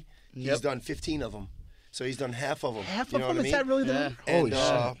season 30. He's done 15 of them. So he's done half of them. Half you of know them? what I mean? Is that really the And, holy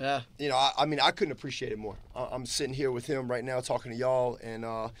shit. Yeah. You know, I mean, I couldn't appreciate it more. I'm sitting here with him right now talking to y'all. And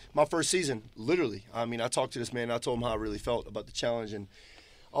my first season, literally, I mean, I talked to this man. I told him how I really felt about the challenge and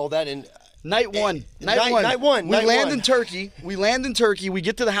all that. And Night one. We land in Turkey. We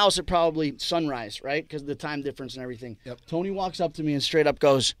get to the house at probably sunrise, right? Because of the time difference and everything. Yep. Tony walks up to me and straight up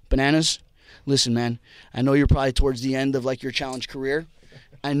goes, "Bananas, listen, man, I know you're probably towards the end of like your challenge career.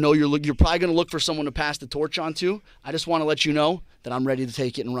 I know you're probably going to look for someone to pass the torch on to. I just want to let you know that I'm ready to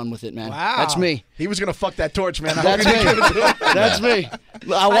take it and run with it, man." Wow. That's me. He was going to fuck that torch, man. That's me. That's me.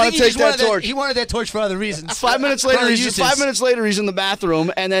 I want to take that torch. He wanted that torch for other reasons. 5 minutes later, Other he's uses. 5 minutes later he's in the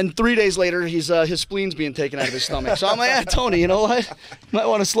bathroom, and then 3 days later his spleen's being taken out of his stomach. So I'm like, Tony, you know what? Might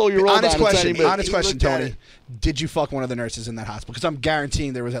want to slow your roll Honest down. question, looked at Tony. it. Did you fuck one of the nurses in that hospital? Because I'm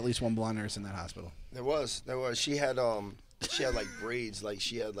guaranteeing there was at least one blonde nurse in that hospital. There was. She had like braids, like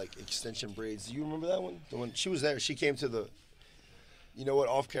she had like extension braids. Do you remember that one? The one she was there. She came to the. You know what?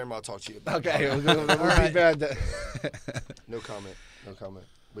 Off camera, I'll talk to you about. Okay, it would be bad. No comment.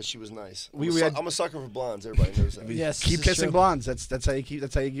 But she was nice. had- I'm a sucker for blondes. Everybody knows that. Yes, Keep this is kissing true. blondes. That's how you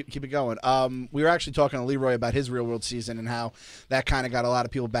keep it going. We were actually talking to Leroy about his real world season and how that kind of got a lot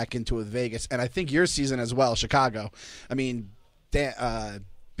of people back into it with Vegas, and I think your season as well, Chicago. I mean,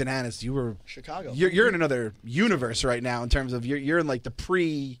 Bananas, you were Chicago. You're in another universe right now in terms of you're in like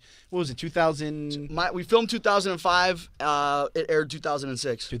the what was it, 2000? We filmed 2005. It aired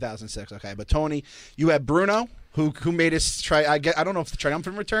 2006. 2006. Okay, but Tony, you had Bruno, who made us try. I don't know if the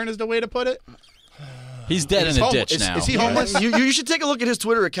triumphant return is the way to put it. He's dead in a ditch now. Is he homeless? You should take a look at his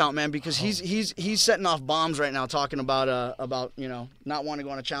Twitter account, man, because he's setting off bombs right now, talking about not wanting to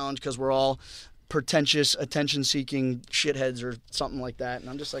go on a challenge because we're all pretentious, attention-seeking shitheads or something like that. And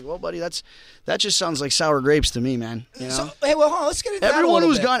I'm just like, well, buddy, that just sounds like sour grapes to me, man. You know? So, hey, well, hold on, let's get into Everyone that a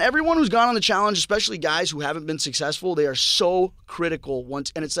who's little bit. everyone who's gone on the challenge, especially guys who haven't been successful, they are so critical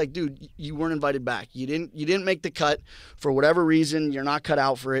once. And it's like, dude, you weren't invited back. You didn't make the cut for whatever reason. You're not cut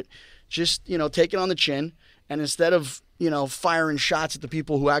out for it. Just take it on the chin. And instead of firing shots at the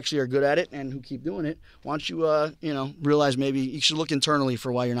people who actually are good at it and who keep doing it, why don't you realize maybe you should look internally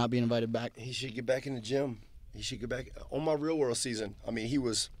for why you're not being invited back. He should get back in the gym. He should get back on my real world season. I mean, he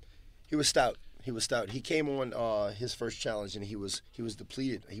was stout. He was stout. He came on his first challenge and he was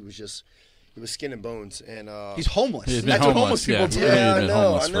depleted. He was skin and bones, and he's homeless. He's been That's what homeless, homeless people yeah. do. Yeah, I been know.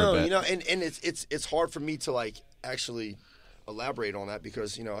 homeless for a bit. And it's hard for me to like actually elaborate on that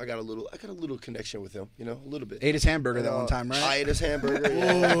because I got a little connection with him, a little bit. Ate his hamburger that one time, right? I ate his hamburger.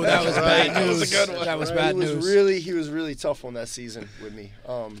 Oh, that was bad news. That was bad news. He was really tough on that season with me.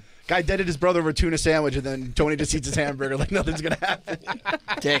 Guy deaded his brother over a tuna sandwich, and then Tony just eats his hamburger like nothing's gonna happen.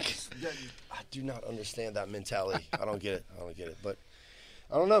 Dick. I do not understand that mentality. I don't get it, but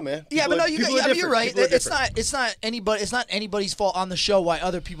I don't know, man. Yeah, People but are- no, people are you're different. right. People are It's different. not anybody's fault on the show why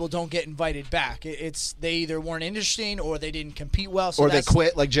other people don't get invited back. It's they either weren't interesting or they didn't compete well, so Or they that's-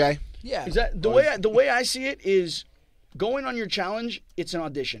 quit, like Jay. Yeah, Is that the way I see it is going on your challenge? It's an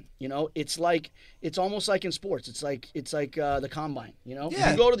audition. It's almost like in sports. It's like the combine.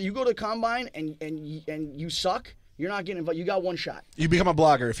 Yeah. You go to the combine and you suck. You're not getting invited. You got one shot. You become a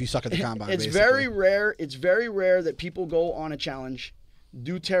blogger if you suck at the combine. It's basically. very rare. It's very rare that people go on a challenge,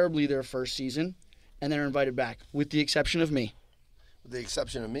 do terribly their first season, and then are invited back, with the exception of me. With the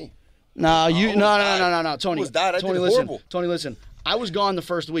exception of me. No, Who no, Tony. Who's died? I Tony, did listen. horrible. Tony, listen. I was gone the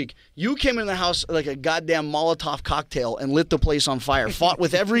first week. You came in the house like a goddamn Molotov cocktail and lit the place on fire. Fought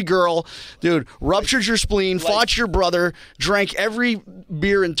with every girl, dude. Ruptured your spleen. Fought your brother. Drank every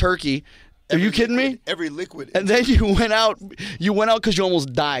beer in Turkey. Are you kidding me? Every liquid. And then you went out because you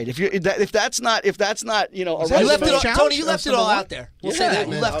almost died. If that's not you know, you left it all, Tony, you left it all out there. We'll say that.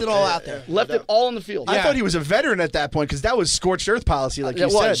 You left it all out there. Left it all in the field. I thought he was a veteran at that point because that was scorched earth policy, like you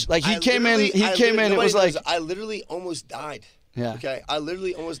said. Like he came in. It was like I literally almost died. Yeah. Okay. I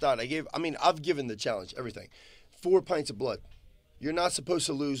literally almost died. I've given the challenge everything. 4 pints of blood. You're not supposed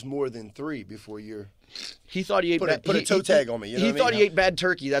to lose more than 3 before you're. He thought he ate. Put a toe tag on me. You know he thought he ate bad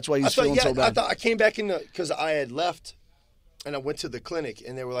turkey. That's why he was feeling so bad. I came back because I had left, and I went to the clinic,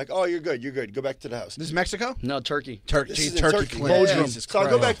 and they were like, "Oh, you're good. You're good. Go back to the house." This is Mexico? No, Turkey. Turkey clinic. Yeah. So I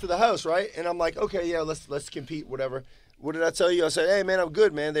go back to the house, right, and I'm like, "Okay, yeah, let's compete, whatever." What did I tell you? I said, "Hey, man, I'm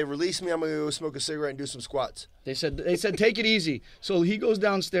good, man. They released me. I'm gonna go smoke a cigarette and do some squats." They said take it easy. So he goes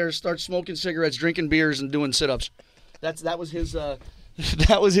downstairs, starts smoking cigarettes, drinking beers, and doing sit-ups. That was his.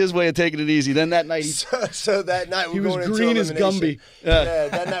 That was his way of taking it easy. Then that night, so that night he we're was going into green as elimination. Gumby. Yeah,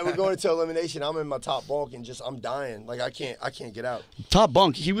 that night we're going into elimination. I'm in my top bunk and I'm dying. Like I can't get out. Top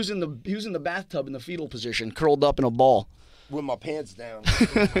bunk. He was in the bathtub in the fetal position, curled up in a ball. With my pants down,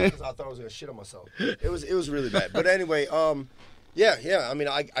 because I thought I was gonna shit on myself. It was really bad. But anyway, yeah. I mean,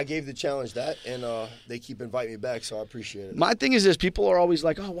 I gave the challenge that, and they keep inviting me back, so I appreciate it. My thing is this: people are always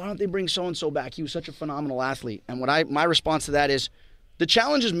like, "Oh, why don't they bring so and so back? He was such a phenomenal athlete." And my response to that is, the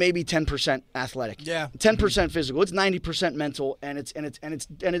challenge is maybe 10% athletic, 10% physical. It's 90% mental, and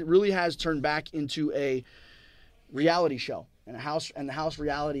it really has turned back into a reality show, and the house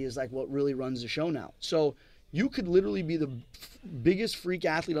reality is like what really runs the show now. So you could literally be the biggest freak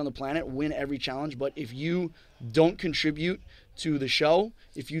athlete on the planet, win every challenge, but if you don't contribute to the show,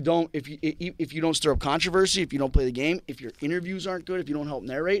 if you don't stir up controversy, if you don't play the game, if your interviews aren't good, if you don't help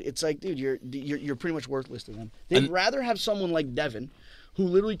narrate, it's like, dude, you're pretty much worthless to them. They'd rather have someone like Devin, who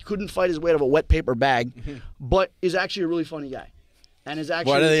literally couldn't fight his way out of a wet paper bag, but is actually a really funny guy. And is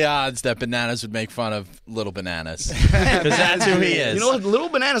actually. What are the odds that Bananas would make fun of Little Bananas? Because that's who he is. You know what, Little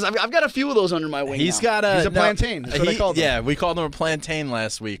Bananas, I've got a few of those under my wing. He's now. got He's a plantain. That's what I called him. Yeah, we called him a plantain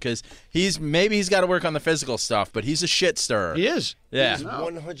last week because he's got to work on the physical stuff, but he's a shit stirrer. He is. Yeah. He's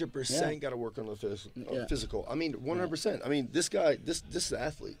 100% got to work on the physical. I mean, 100%. I mean, this guy, this is an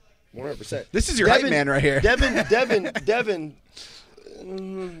athlete. 100%. This is your hype man right here. Devin.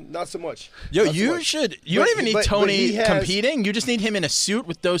 Not so much. Yo, you don't even need Tony competing. You just need him in a suit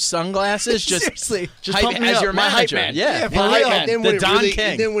with those sunglasses. Seriously. Just hype pump me as up. your My manager. hype man. Yeah, for real. Then the Don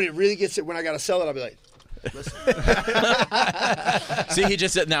King. Then when it really gets it, when I got to sell it, I'll be like, listen. See, he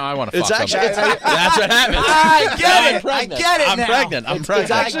just said, "Now I want to fuck It's actually, him." That's what happens. I get it. I get it I'm now. pregnant. I'm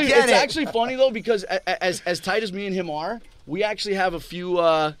pregnant. It's actually funny though, because as tight as me and him are, we actually have a few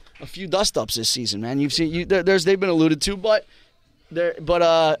dust ups this season, man. You've seen they've been alluded to, but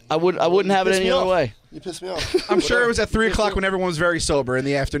I wouldn't have it any other way. You pissed me off. I'm sure it was at 3 o'clock when everyone was very sober in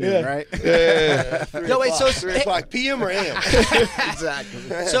the afternoon, right? Yeah. No, wait, so 3 o'clock p.m. or a.m.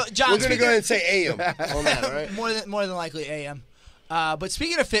 Exactly. So, John, we're gonna go ahead and say a.m. on that, all right? More than likely a.m. But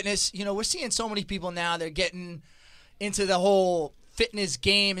speaking of fitness, we're seeing so many people now. They're getting into the whole fitness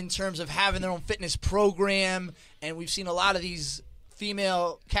game in terms of having their own fitness program, and we've seen a lot of these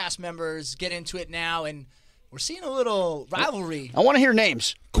female cast members get into it now, and we're seeing a little rivalry. I want to hear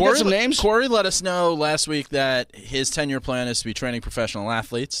names. Corey, some names. Corey let us know last week that his 10-year plan is to be training professional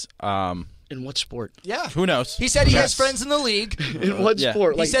athletes. In what sport? Yeah. Who knows? He said he has friends in the league. In what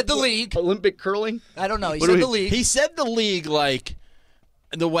sport? He said the league. Olympic curling? I don't know. He said the league. He said the league like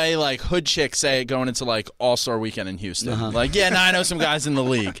the way like hood chicks say it going into like All-Star Weekend in Houston. Like, I know some guys in the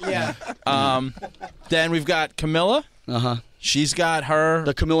league. Yeah. Then we've got Camilla. She's got her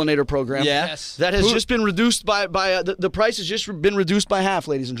the Camillinator program. Yeah. Yes. That has just been reduced by the price has just been reduced by half,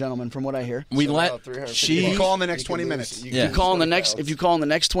 ladies and gentlemen, from what I hear. We You call in the next 20 minutes. If you call in the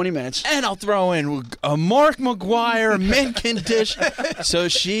next 20 minutes. And I'll throw in a Mark McGuire mint condition. So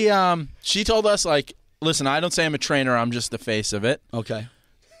she told us like, listen, I don't say I'm a trainer, I'm just the face of it. Okay.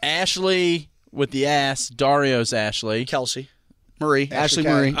 Ashley with the ass, Dario's Ashley. Kelsey. Marie. Ashley K.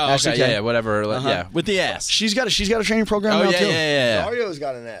 Marie. Oh, Ashley okay, K. yeah, whatever. Yeah, with the ass. She's got a training program Oh, now yeah, too. yeah. Dario's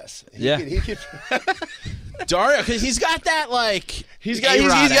got an ass. Yeah. He could Dario, because he's got that like He's got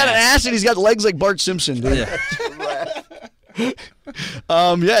an ass and he's got legs like Bart Simpson, dude. Yeah.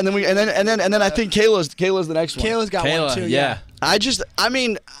 And then I think Kayla's the next one. Kayla's got one too. Yeah. I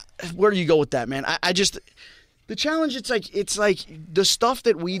mean, where do you go with that, man? The challenge. It's like the stuff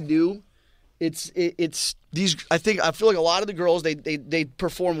that we do. It's these. I feel like a lot of the girls they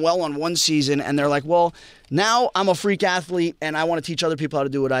perform well on one season and they're like, well, now I'm a freak athlete and I want to teach other people how to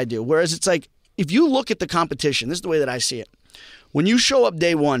do what I do. Whereas it's like if you look at the competition, this is the way that I see it. When you show up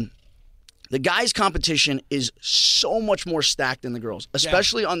day one, The guys' competition is so much more stacked than the girls,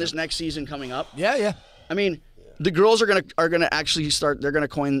 especially on this next season coming up. Yeah. I mean, the girls are gonna actually start. They're gonna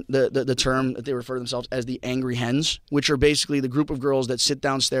coin the term that they refer to themselves as the angry hens, which are basically the group of girls that sit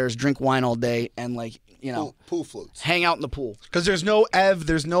downstairs, drink wine all day, and pool floats, hang out in the pool. Because there's no Ev,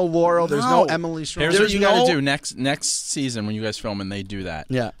 there's no Laurel, there's no Emily Strong. Here's what you got to do next season when you guys film and they do that.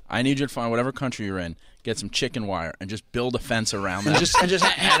 Yeah. I need you to find whatever country you're in, get some chicken wire, and just build a fence around them. And just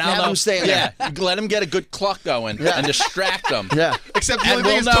have them stay in there. Yeah, let them get a good cluck going and distract them. Yeah. Except and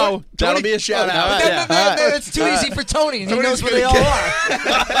we'll know. That'll be a shout out. It's too easy for Tony, and he knows where they all are.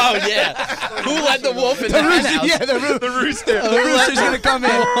 Oh, yeah. Who let the wolf in the hen house? Yeah, the rooster. The rooster's going to come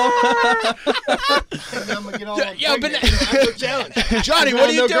in. I'm gonna get all challenge. Johnny, what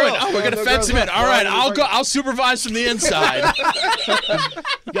are you doing? Oh, we're going to fence him in. All right, I'll supervise from the inside.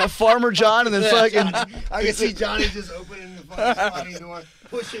 You got Farmer John and then fucking... I can see Johnny just opening the fucking sliding door,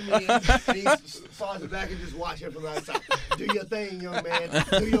 pushing me in, and he saws it back and just watching from the outside. Do your thing, young man.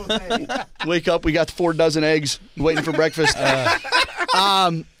 Do your thing. Wake up, we got 4 dozen eggs waiting for breakfast.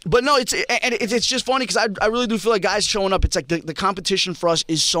 But no, it's just funny because I really do feel like guys showing up, it's like the competition for us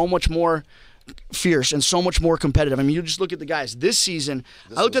is so much more fierce and so much more competitive. I mean, you just look at the guys. This season,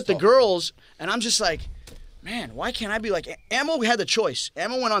 I looked at the girls, and I'm just like, man, why can't I be like Ammo? We had the choice.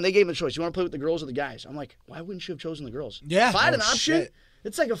 Ammo went on. They gave him the choice. You want to play with the girls or the guys? I'm like, why wouldn't you have chosen the girls? Yeah. If I had an option, shit.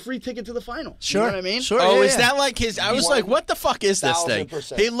 it's like a free ticket to the final. Sure. You know what I mean? Sure. Oh, yeah, is that like his? I was like, what the fuck is this thing?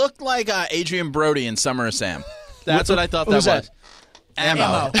 1000%. He looked like Adrian Brody in Summer of Sam. That's what I thought that Who's was. that? Ammo.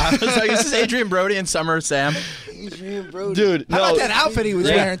 I was like, this is Adrian Brody in Summer of Sam. Adrian Brody. Dude, How about that outfit he was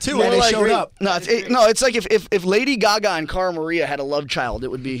wearing, too, when they showed up? No, it's like if Lady Gaga and Cara Maria had a love child, it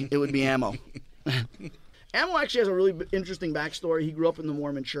would be Ammo. Ammo actually has a really interesting backstory. He grew up in the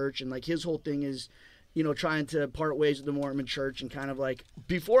Mormon church, and like his whole thing is, trying to part ways with the Mormon church, and kind of like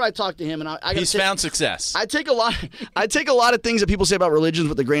before I talk to him, and He's found success. I take a lot of things that people say about religions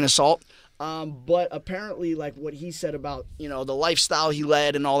with a grain of salt. But apparently, like what he said about the lifestyle he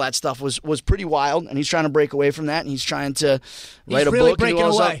led and all that stuff was pretty wild, and he's trying to break away from that, and he's trying to write a really book. breaking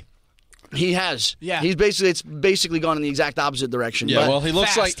and do all away. He has. Yeah. It's basically gone in the exact opposite direction. Yeah, but, well, he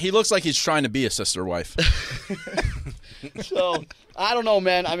looks like he's trying to be a sister wife. So I don't know,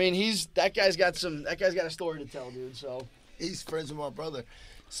 man. I mean, that guy's got a story to tell, dude. So He's friends with my brother.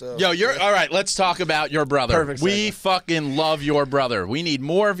 So Yo, all right. Let's talk about your brother. Perfect We segment. fucking love your brother. We need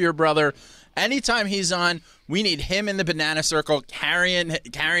more of your brother. Anytime he's on, we need him in the banana circle, carrying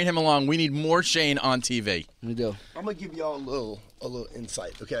him along. We need more Shane on TV. we do. I'm gonna give y'all a little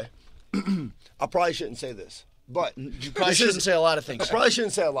insight, okay? I probably shouldn't say this, but You probably shouldn't say a lot of things. I probably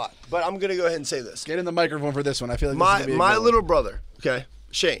shouldn't say a lot, but I'm gonna go ahead and say this. Get in the microphone for this one. I feel like this is gonna be a My good one. little brother, okay,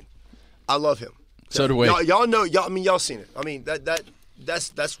 Shane, I love him. So do we. Y'all know, y'all seen it. I mean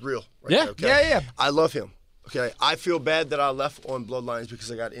that's real. Right Yeah. there, okay? Yeah. I love him. Okay, I feel bad that I left on Bloodlines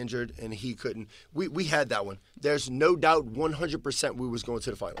because I got injured and he couldn't. We had that one. There's no doubt 100% we was going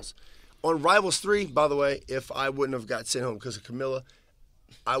to the finals. On Rivals 3, by the way, if I wouldn't have got sent home because of Camilla,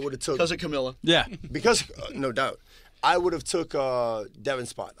 I would have took Because of Camilla. Yeah. because no doubt I would have took Devin's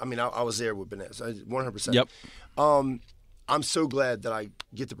spot. I mean, I was there with Benes, 100%. Yep. I'm so glad that I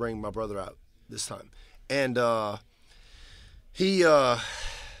get to bring my brother out this time, and he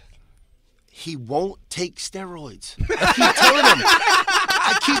won't take steroids.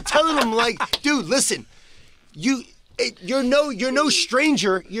 I keep telling him, like, dude, listen, you're no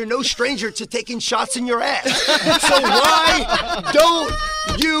stranger. You're no stranger to taking shots in your ass. So why don't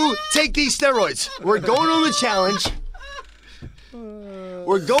you take these steroids? We're going on the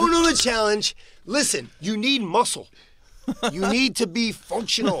challenge. Listen, you need muscle. You need to be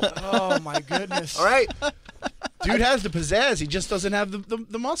functional. Oh, my goodness. All right? Dude has the pizzazz. He just doesn't have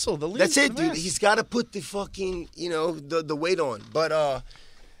the muscle. The lean, That's it, the dude. mass. He's got to put the fucking, the weight on. But,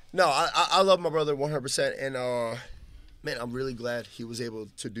 no, I love my brother 100%. And, man, I'm really glad he was able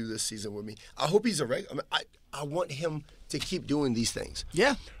to do this season with me. I hope he's a regular. I want him to keep doing these things.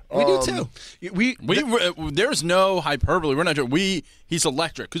 Yeah, we do too. There's no hyperbole. We're not joking. He's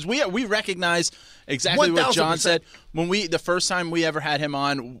electric because we recognize exactly what John 1000%. said when the first time we ever had him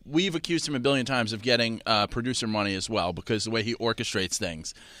on. We've accused him a billion times of getting producer money as well because the way he orchestrates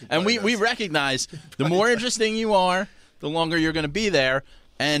things, and we recognize the more interesting you are, the longer you're going to be there,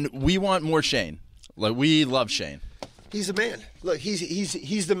 and we want more Shane. Like we love Shane. He's the man. Look,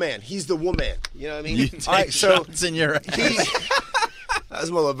 he's the man. He's the woman. You know what I mean? You take All right, so shots in your ass. that's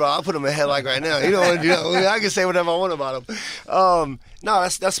my little bro. I'll put him in a headlock right now. You know, I can say whatever I want about him. No,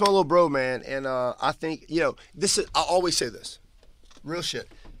 that's my little bro, man. And I think this is. I always say this, real shit.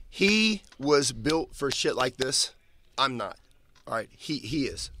 He was built for shit like this. I'm not. All right, he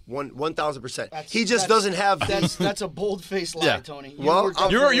is 1,000%. He just doesn't have. That's a bold-faced lie, Tony. You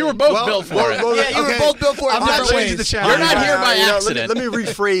were both built for it. Yeah, you were both built for it. I'm not changing the channel. You're not here by accident. Let me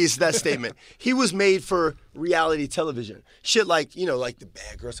rephrase that statement. He was made for reality television. Shit like like the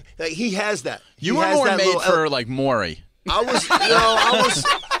Bad Girls. Like he has that. You were more made for like Maury. I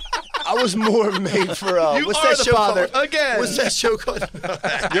was more made for. What's are that the show father called? again. What's that show called?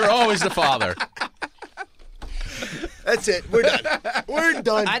 You're always the father. That's it. We're done. We're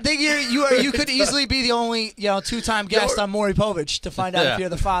done. I think you could easily be the only 2-time guest on Maury Povich to find out if you're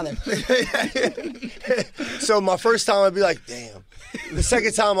the father. So my first time I'd be like, damn. The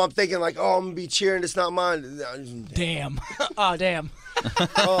second time I'm thinking like, oh, I'm gonna be cheering. It's not mine. Damn. Oh, damn.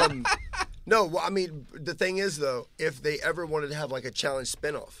 No, well, I mean the thing is though, if they ever wanted to have like a challenge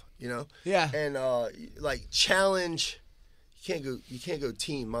spinoff, Yeah. and like challenge, you can't go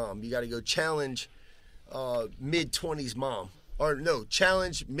teen mom. You got to go challenge mid-20s mom, or no,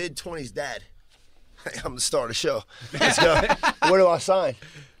 challenge mid-20s dad. I'm the star of the show. Let's go. Where do I sign?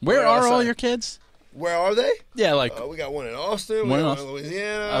 Where are all your kids? Where are they? Yeah, like We got one in Austin, One in one in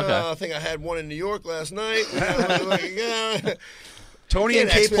Louisiana. Okay. I think I had one in New York last night. Tony and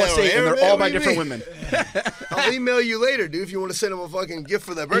Can't Kate ask me plus that on 8, and air, they're man. all What by do you different mean? women. I'll email you later, dude, if you want to send them a fucking gift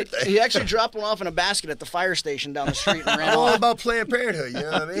for their birthday. He actually dropped one off in a basket at the fire station down the street and ran I'm all off. about Planned Parenthood, you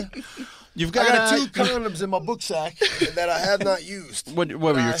know what I mean? you've I got got 2 condoms in my book sack that I have not used. What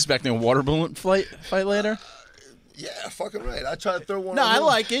were you expecting? A water balloon fight later? Yeah, fucking right. I tried to throw one No, on I him.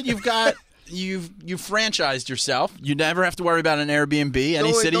 like it. You've got you franchised yourself. You never have to worry about an Airbnb.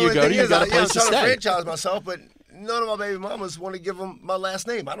 Any city you go to, you've got a place to I'm trying stay. to franchise myself, but none of my baby mamas want to give them my last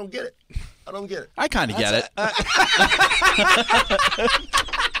name. I don't get it. I kind of get it.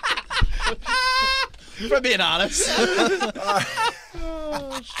 For being honest.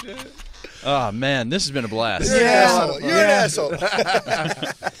 Oh, shit. Oh, man, this has been a blast. You're an asshole. You're an asshole.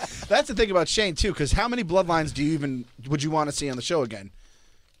 That's the thing about Shane, too, because how many bloodlines would you want to see on the show again?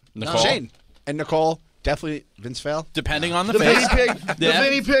 Nicole? Shane. And Nicole, definitely Vince Vale. Depending on the Vinny face. pig. Yeah. The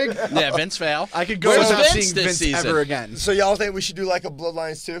Vinny pig. Yeah, Vince Vale. I could go Where's without Vince seeing this Vince season? ever again. So y'all think we should do like a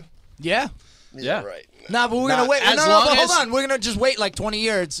Bloodlines too? Yeah. Yeah. Right. No, but we're going to wait. as No, long but hold as- on. We're going to just wait like 20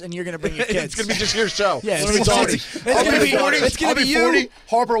 years, and you're going to bring your kids. It's going to be just your show. Yeah, It's gonna be Tony. It's going to be 40. It's going I'll to be you. 40.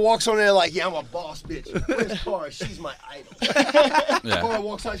 Harper walks on there like, yeah, I'm a boss bitch. Where's Cara? She's my idol. Yeah. Cara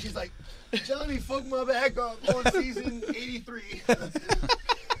walks out, she's like, Johnny, fuck my back up on season 83.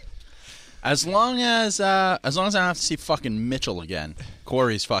 As long as I don't have to see fucking Mitchell again,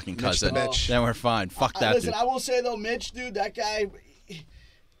 Corey's fucking cousin, the bitch. then we're fine. Fuck that Listen, dude. I will say though, Mitch, dude, that guy,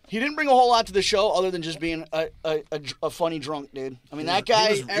 he didn't bring a whole lot to the show other than just being a funny drunk dude. I mean, that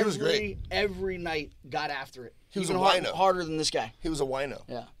guy he was great. every night got after it. He was Even a wino. harder than this guy. He was a wino.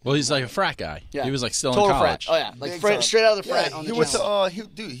 Yeah. Well, he's like a frat guy. Yeah. He was like still Total in college. frat. Oh yeah, like Big time. straight out of the frat Yeah, on he the went channel.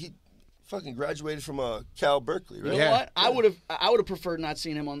 to, he fucking graduated from Cal Berkeley, right? You know what? I would have preferred not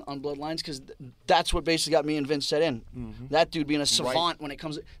seeing him on Bloodlines because that's what basically got me and Vince set in. Mm-hmm. That dude being a savant when it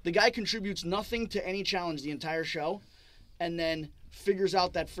comes. The guy contributes nothing to any challenge the entire show, and then figures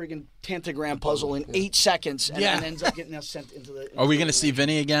out that friggin' tantagram puzzle in 8 seconds, and ends up getting us sent into the. Are we gonna see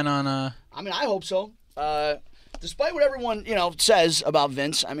Vinny again on? I mean, I hope so. Despite what everyone says about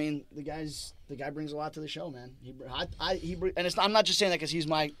Vince, I mean, the guy brings a lot to the show, man. I'm not just saying that because he's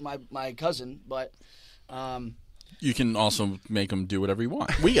my cousin, but You can also make him do whatever you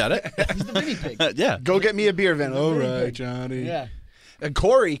want. We got it. he's the guinea pig. Yeah. Go get me a beer, Vin. All right, Johnny. Yeah. And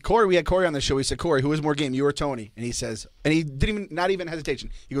Corey, we had Corey on the show. We said, Corey, who was more game, you or Tony? And he says, and he didn't not even hesitation.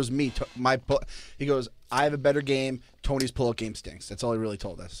 He goes, me. He goes, I have a better game. Tony's pull-up game stinks. That's all he really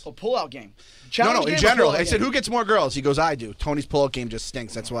told us. A pull-out game. No, Challenge in game or general. pull-out I said, game? who gets more girls? He goes, I do. Tony's pull-up game just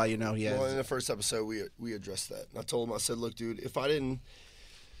stinks. That's why he has. Well, in the first episode, we addressed that. And I told him, I said, look, dude, if I didn't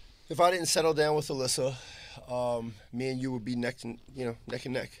settle down with Alyssa, me and you would be neck and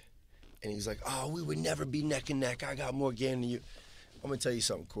neck. And he's like, oh, we would never be neck and neck. I got more game than you. I'm gonna tell you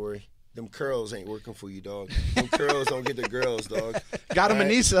something, Corey. Them curls ain't working for you, dog. Them curls don't get the girls, dog. Got him,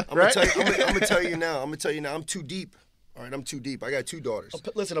 Anissa, right? I'm gonna tell you now. I'm too deep. All right, I'm too deep. I got 2 daughters.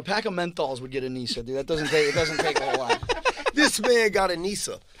 Listen, a pack of menthols would get Anissa, dude. It doesn't take a whole lot. This man got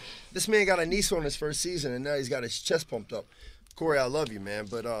Anissa. This man got Anissa on his first season, and now he's got his chest pumped up. Corey, I love you, man,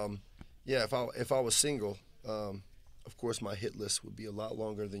 but yeah, if I was single, of course my hit list would be a lot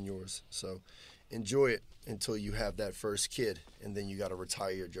longer than yours. So enjoy it until you have that first kid, and then you got to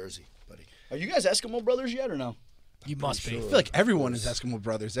retire your jersey, buddy. Are you guys Eskimo brothers yet or no? You must be. I feel like everyone is Eskimo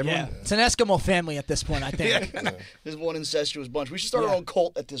brothers. Everyone. Yeah, it's an Eskimo family at this point, I think. There's one incestuous bunch. We should start our own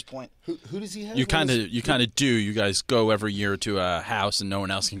cult at this point. Who does he have? You kind of do. You guys go every year to a house and no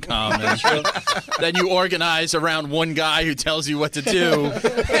one else can come. And then you organize around one guy who tells you what to do.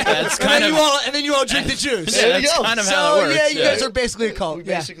 That's kind of. And then you all drink the juice. Yeah, that's kind of how it works. Yeah, you guys are basically a cult. We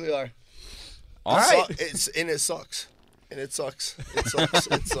basically are. All right. It sucks. And it sucks. It sucks.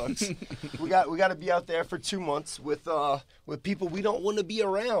 It sucks. We got to be out there for 2 months with people we don't want to be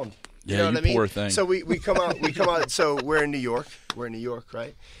around. Yeah, you know what I mean? Poor thing. So we come out. So we're in New York. We're in New York,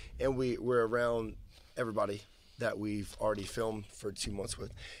 right? And we're around everybody that we've already filmed for 2 months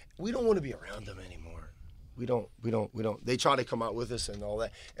with. We don't want to be around them anymore. We don't. They try to come out with us and all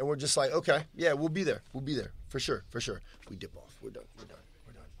that, and we're just like, okay, yeah, we'll be there. We'll be there for sure. We dip off. We're done.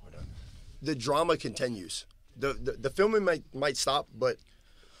 The drama continues. The filming might stop, but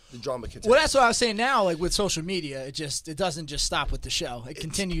the drama continues. Well, that's what I was saying now. Like with social media, it doesn't just stop with the show. It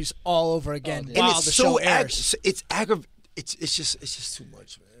continues all over again while the show airs. It's aggravating. It's just too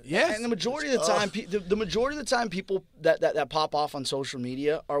much, man. Yeah, and the majority of the time, the majority of the time, people that pop off on social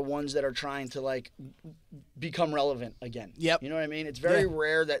media are ones that are trying to like become relevant again. Yep. You know what I mean? It's very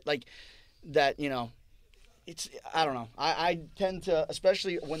rare that you know. I don't know. I tend to,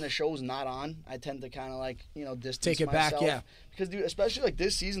 especially when the show's not on, I tend to kind of like, you know, distance take it myself. back, yeah. Because, dude, especially like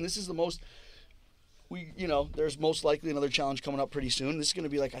this season, this is the most, there's most likely another challenge coming up pretty soon. This is going to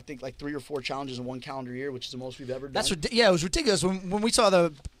be like, I think like 3 or 4 challenges in one calendar year, which is the most we've ever done. It was ridiculous. When we saw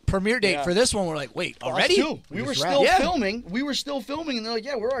the premiere date for this one, we're like, wait, already? We were still filming. We were still filming, and they're like,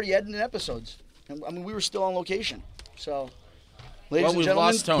 yeah, we're already editing episodes. And, I mean, we were still on location. So... Ladies and gentlemen,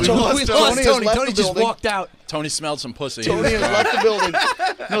 lost Tony. We lost Tony. Tony just walked out. Tony smelled some pussy. Tony has left the building.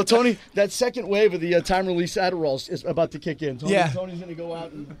 No, Tony, that second wave of the time-release Adderalls is about to kick in. Tony's going to go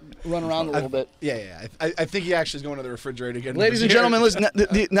out and run around a little bit. Yeah. I think he actually is going to the refrigerator again. Ladies and gentlemen, listen.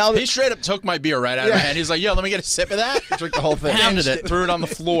 Now he straight up took my beer right out of my hand. He's like, "Yo, let me get a sip of that." Drink the whole thing. Pounded it, threw it on the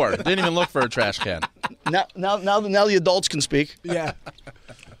floor. Didn't even look for a trash can. Now the adults can speak. Yeah.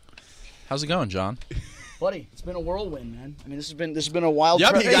 How's it going, John? Buddy, it's been a whirlwind, man. I mean, this has been a wild.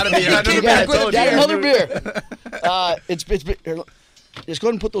 Yep, you got to be another beer. It's been. Here, just go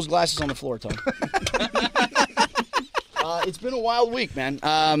ahead and put those glasses on the floor, Tony. It's been a wild week, man.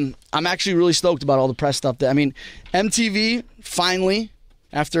 I'm actually really stoked about all the press stuff. MTV finally,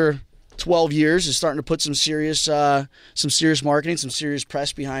 after 12 years, is starting to put some serious marketing, some serious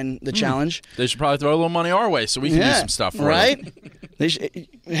press behind the challenge. They should probably throw a little money our way so we can do some stuff for them.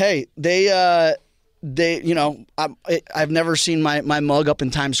 I've never seen my mug up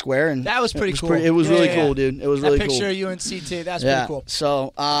in Times Square, and that was pretty cool. It was really cool, dude. It was really cool. That picture of you and CT, that's pretty cool.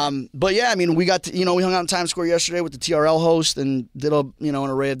 So, but yeah, I mean, we got to, we hung out in Times Square yesterday with the TRL host and did an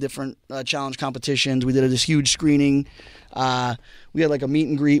array of different challenge competitions. We did this huge screening. We had like a meet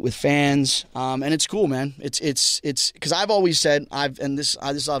and greet with fans, and it's cool, man. It's because I've always said this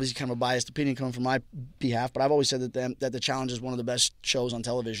is obviously kind of a biased opinion coming from my behalf, but I've always said that the challenge is one of the best shows on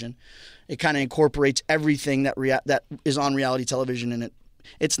television. It kind of incorporates everything that is on reality television, and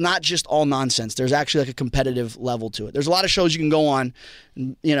it's not just all nonsense. There's actually like a competitive level to it. There's a lot of shows you can go on,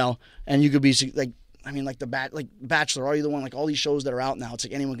 and you could be like, I mean, like Bachelor, Are You the One? Like all these shows that are out now, it's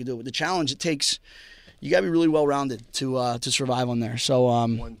like anyone can do it. With the challenge, you got to be really well-rounded to survive on there. So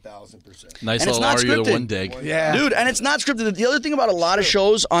 1,000%. Nice little Are You the One dig. Yeah. Dude, and it's not scripted. The other thing about a lot of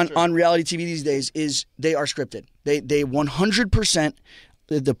shows on reality TV these days is they are scripted. They 100%,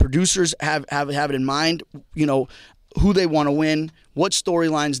 the producers have it in mind, who they want to win, what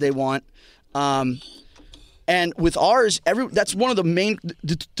storylines they want. And with ours, that's one of the main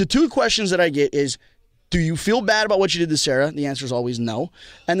the 2 questions that I get is, do you feel bad about what you did to Sarah? The answer is always no.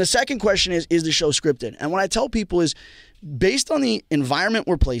 And the second question is the show scripted? And what I tell people is, based on the environment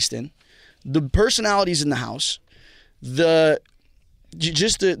we're placed in, the personalities in the house, the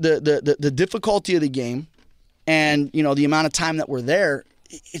difficulty of the game, and the amount of time that we're there,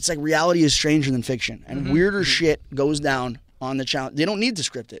 it's like reality is stranger than fiction, and weirder shit goes down on the challenge. They don't need to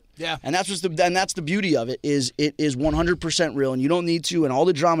script it. Yeah. And that's the beauty of it is 100% real, and you don't need to, and all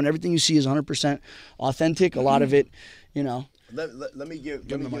the drama and everything you see is 100% authentic. A lot of it, Let me give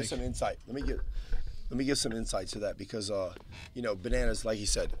some insight. Let me give some insight to that because Bananas, like you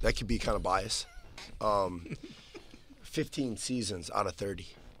said, that could be kind of biased. 15 seasons out of 30.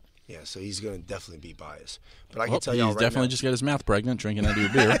 Yeah, so he's going to definitely be biased. But I can tell you, he's definitely just got his mouth pregnant drinking out of your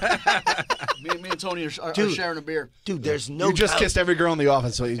beer. me and Tony are sharing a beer. Dude, there's no. You just kissed every girl in the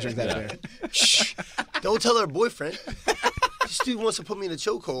office, so you drink that beer. Shh! Don't tell her boyfriend. This dude wants to put me in a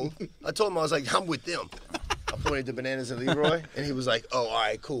chokehold. I told him I was like, I'm with them. I pointed to Bananas and Leroy, and he was like, "Oh, all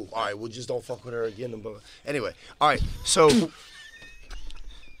right, cool. All right, well, just don't fuck with her again." Anyway, all right. So,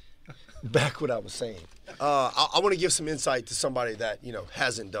 back what I was saying. I want to give some insight to somebody that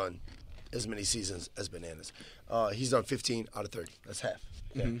hasn't done as many seasons as Bananas. He's done 15 out of 30. That's half.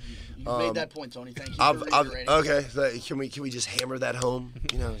 Okay. You made that point, Tony. Thank you. Okay. Can we just hammer that home?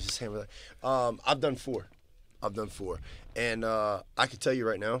 Just hammer that. I've done 4. And I can tell you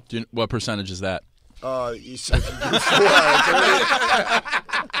right now. What percentage is that? You said 4 out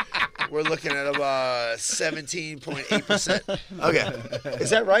of 30. We're looking at about 17.8%. Okay. Is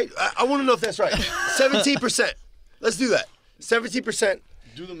that right? I want to know if that's right. 17%. Let's do that. 17%.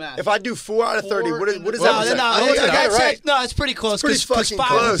 Do the math. If I do 4 out of 30, what is that? No, it's pretty close. It's pretty fucking 5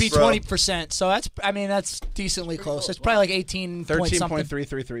 close, would be bro. 20%. So that's decently close. It's probably like 18 point something.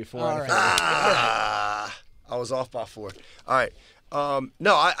 13.334. All right. I was off by 4. All right.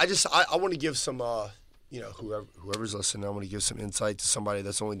 No, I want to give some, whoever's listening, I want to give some insight to somebody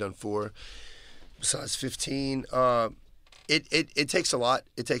that's only done 4, besides 15. It takes a lot.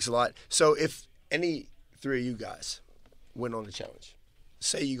 It takes a lot. So if any 3 of you guys win on the challenge,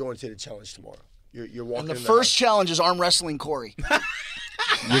 say you go into the challenge tomorrow, you're walking. And the first challenge is arm wrestling Corey.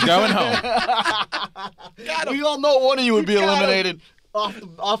 You're going home. We all know one of you would be eliminated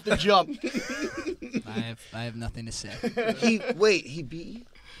off the jump. I have nothing to say. He beat you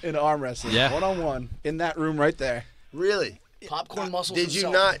In arm wrestling, Yeah. 1-on-1 in that room right there. Really? Popcorn muscles. Did you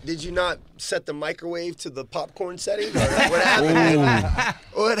himself. not? Did you not set the microwave to the popcorn setting? Or what happened?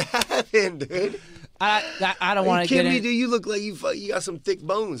 What happened, dude? I don't want to get me, in. dude. You look like you got some thick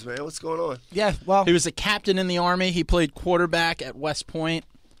bones, man. What's going on? Yeah, well, He was a captain in the Army. He played quarterback at West Point.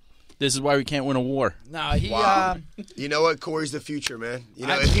 This is why we can't win a war. no, he. Wow. You know what? Corey's the future, man.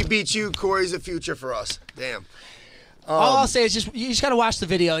 If he beats you, Corey's the future for us. Damn. All I'll say is you just got to watch the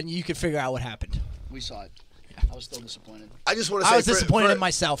video and you can figure out what happened. We saw it. I was still disappointed. I just want to say I was disappointed in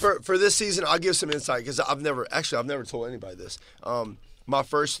myself. For this season. I'll give some insight because I've never told anybody this. My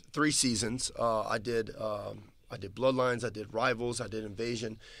first 3 seasons, I did Bloodlines, I did Rivals, I did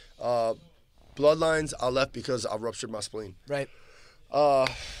Invasion. Bloodlines, I left because I ruptured my spleen. Right. On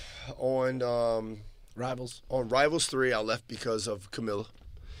Rivals. On Rivals 3, I left because of Camilla,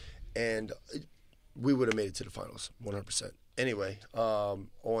 and we would have made it to the finals, 100%. Anyway,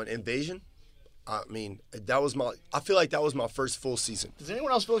 on Invasion, I feel like that was my first full season. Does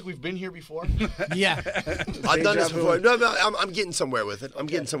anyone else feel like we've been here before? Yeah. I've done this before. No, I'm getting somewhere with it. All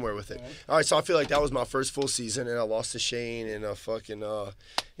right, so I feel like that was my first full season, and I lost to Shane in a fucking, I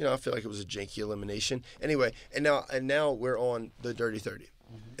feel like it was a janky elimination. Anyway, and now we're on the Dirty 30,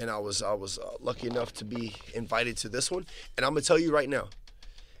 and I was lucky enough to be invited to this one, and I'm gonna tell you right now,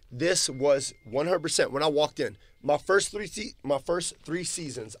 this was 100% when I walked in. My first 3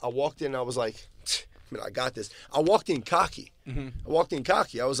 seasons, I walked in, and I was like, man, I got this. I walked in cocky.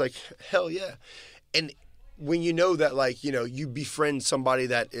 I was like, hell yeah. And when you know that, like, you befriend somebody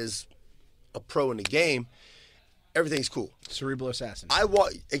that is a pro in the game, everything's cool. Cerebral assassin.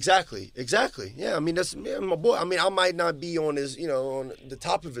 Exactly. Yeah, I mean, that's my boy. I mean, I might not be on his, on the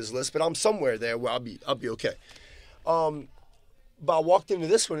top of his list, but I'm somewhere there where I'll be okay. But I walked into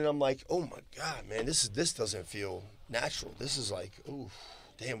this one and I'm like, oh my God, man, this doesn't feel natural. This is like, oh,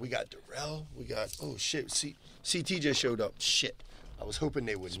 damn, we got Darrell. We got, oh shit, CTJ showed up. Shit. I was hoping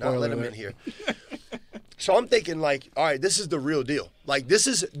they would not let him in here. So I'm thinking like, all right, this is the real deal. Like this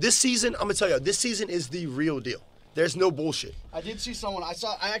season, I'm gonna tell you, this season is the real deal. There's no bullshit. I did see someone. I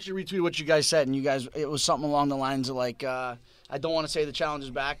actually retweeted what you guys said, and it was something along the lines of like, I don't want to say the challenge is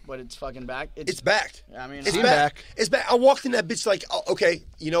back, but it's fucking back. It's back. I mean, it's back. It's back. I walked in that bitch like, oh, okay,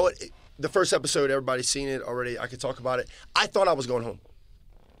 you know what? The first episode, everybody's seen it already. I could talk about it. I thought I was going home.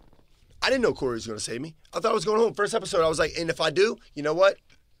 I didn't know Corey was going to save me. I thought I was going home. First episode, I was like, and if I do, you know what?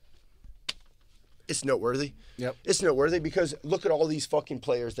 It's noteworthy. Yep. It's noteworthy because look at all these fucking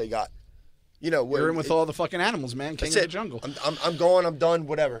players they got. We're in with all the fucking animals, man. King of the jungle. I'm going. I'm done.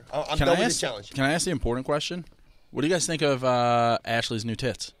 Whatever. I'm done with the challenge. Can I ask the important question? What do you guys think of Ashley's new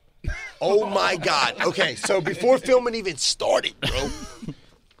tits? Oh my God. Okay, so before filming even started, bro,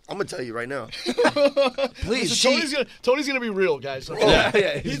 I'm gonna tell you right now. Please, Tony's gonna be real, guys. Okay?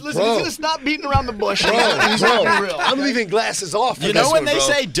 Yeah. He's gonna stop beating around the bush. He's bro, gonna be real. I'm leaving glasses off. You know when they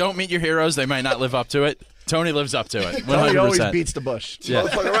say don't meet your heroes, they might not live up to it. Tony lives up to it. 100%. Tony always beats the bush. Yeah.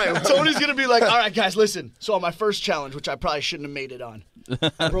 Right. Tony's gonna be like, all right, guys, listen. So on my first challenge, which I probably shouldn't have made it on,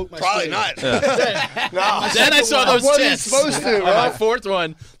 I broke my probably spleen. not. Then I saw those tits. Supposed to, on my 4th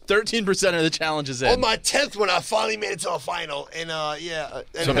one, 13% of the challenge is in. On my 10th one, I finally made it to a final, and yeah.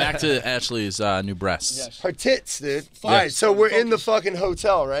 So back to Ashley's new breasts. Yes. Her tits, dude. All right, so we're in the fucking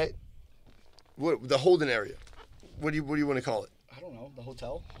hotel, right? The holding area. What do you want to call it? I don't know. The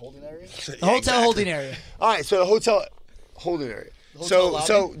hotel holding area. The hotel holding area. All right, so the hotel holding area.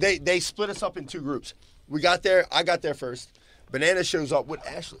 So they split us up in 2 groups. We got there. I got there first. Banana shows up with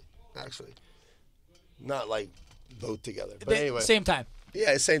Ashley. Actually, not like both together, but anyway, same time.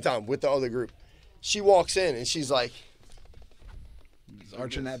 Yeah, same time with the other group. She walks in and she's like,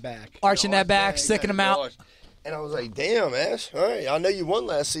 arching that back, sticking them out. And I was like, "Damn, Ash. All right, I know you won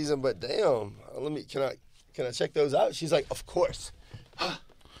last season, but damn, can I check those out?" She's like, "Of course."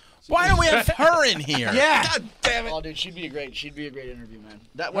 Why don't we have her in here? Yeah. God damn it. Oh, dude, she'd be a great interview, man.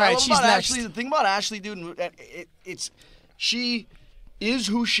 What Right, I love she's about next. Ashley, the thing about Ashley, dude, she is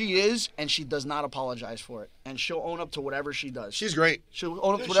who she is, and she does not apologize for it, and she'll own up to whatever she does. She's great. She'll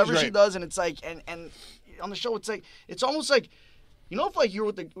own up to whatever she does, and it's like, and on the show, it's almost like, you know, if like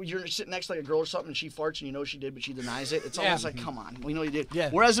you're sitting next to like a girl or something, and she farts, and you know she did, but she denies it. It's almost like, come on, we know you did. Yeah.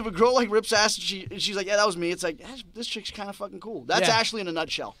 Whereas if a girl like rips ass, and she's like, yeah, that was me. It's like, this chick's kind of fucking cool. That's Ashley in a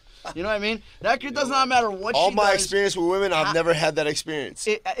nutshell. You know what I mean? That kid does not matter what she does. All my experience with women, I've never had that experience.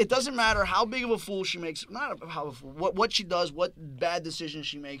 It doesn't matter how big of a fool she makes, not how what she does, what bad decisions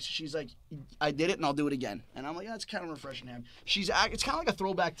she makes. She's like, I did it and I'll do it again. And I'm like, yeah, it's kind of refreshing to have. It's kind of like a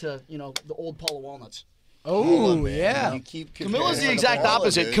throwback to, you know, the old Paula Walnuts. Oh, yeah. Camilla's the exact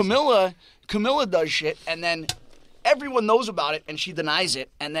opposite. Camilla does shit, and then everyone knows about it, and she denies it,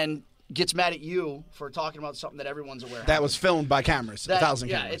 and then gets mad at you for talking about something that everyone's aware of. That was filmed by cameras, 1,000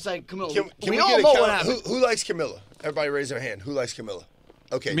 cameras. Yeah, it's like Camilla. Can we all get a know count? what happened. Who likes Camilla? Everybody raise their hand. Who likes Camilla?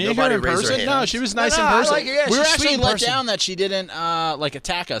 Okay, Me and nobody her in raised their person? hand. No, she was nice in I person. like her, yeah, we were she's sweet actually in let person. down that she didn't like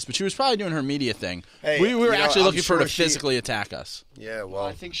attack us, but she was probably doing her media thing. Hey, we were actually I'm looking for her to sure physically attack us. Yeah, well,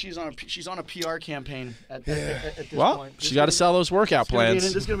 I think she's on a PR campaign at this Well, point. she got to sell those workout plans.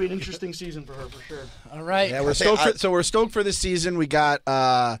 This is going to be an interesting season for her, for sure. All right. Yeah, we're stoked. We're stoked for this season. We got.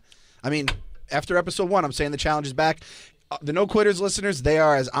 After episode 1, I'm saying the challenge is back. The No Quitters listeners, they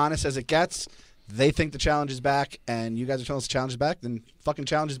are as honest as it gets. They think the challenge is back, and you guys are telling us the challenge is back. Then fucking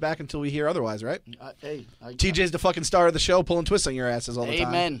challenge is back until we hear otherwise, right? TJ's the fucking star of the show, pulling twists on your asses all the time.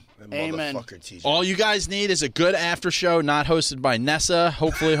 Amen. that Amen. motherfucker, TJ. All you guys need is a good after show, not hosted by Nessa,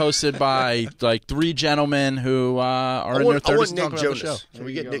 hopefully hosted by like 3 gentlemen who are in their 30s I want and Nick talking about the show. Jonas. Can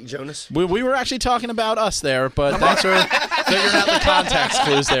we get Nick Jonas? We were actually talking about us there, but thanks for figuring out the context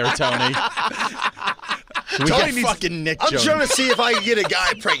clues there, Tony. Can we get fucking Nick I'm Jonas? trying to see if I can get a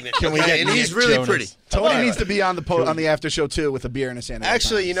guy pregnant. Can we get And he's Nick really Jonas? pretty. Tony needs to be on the after show too with a beer and a sandwich.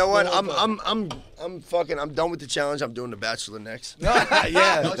 Actually, you know what? I'm done with the challenge. I'm doing The Bachelor next.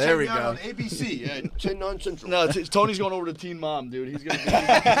 Yeah, there we Check me out go. on ABC, 10-9 Central. No, Tony's going over to Teen Mom, dude. He's going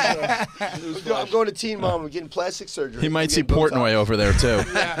to I'm going to Teen Mom. We're getting plastic surgery. He might I'm see getting Botox. Portnoy over there too.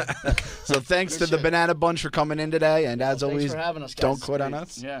 So thanks to the Banana Bunch for coming in today, and as Thanks always, for having us, guys. don't It's quit on great.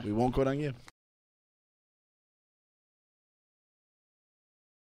 us. Yeah. We won't quit on you.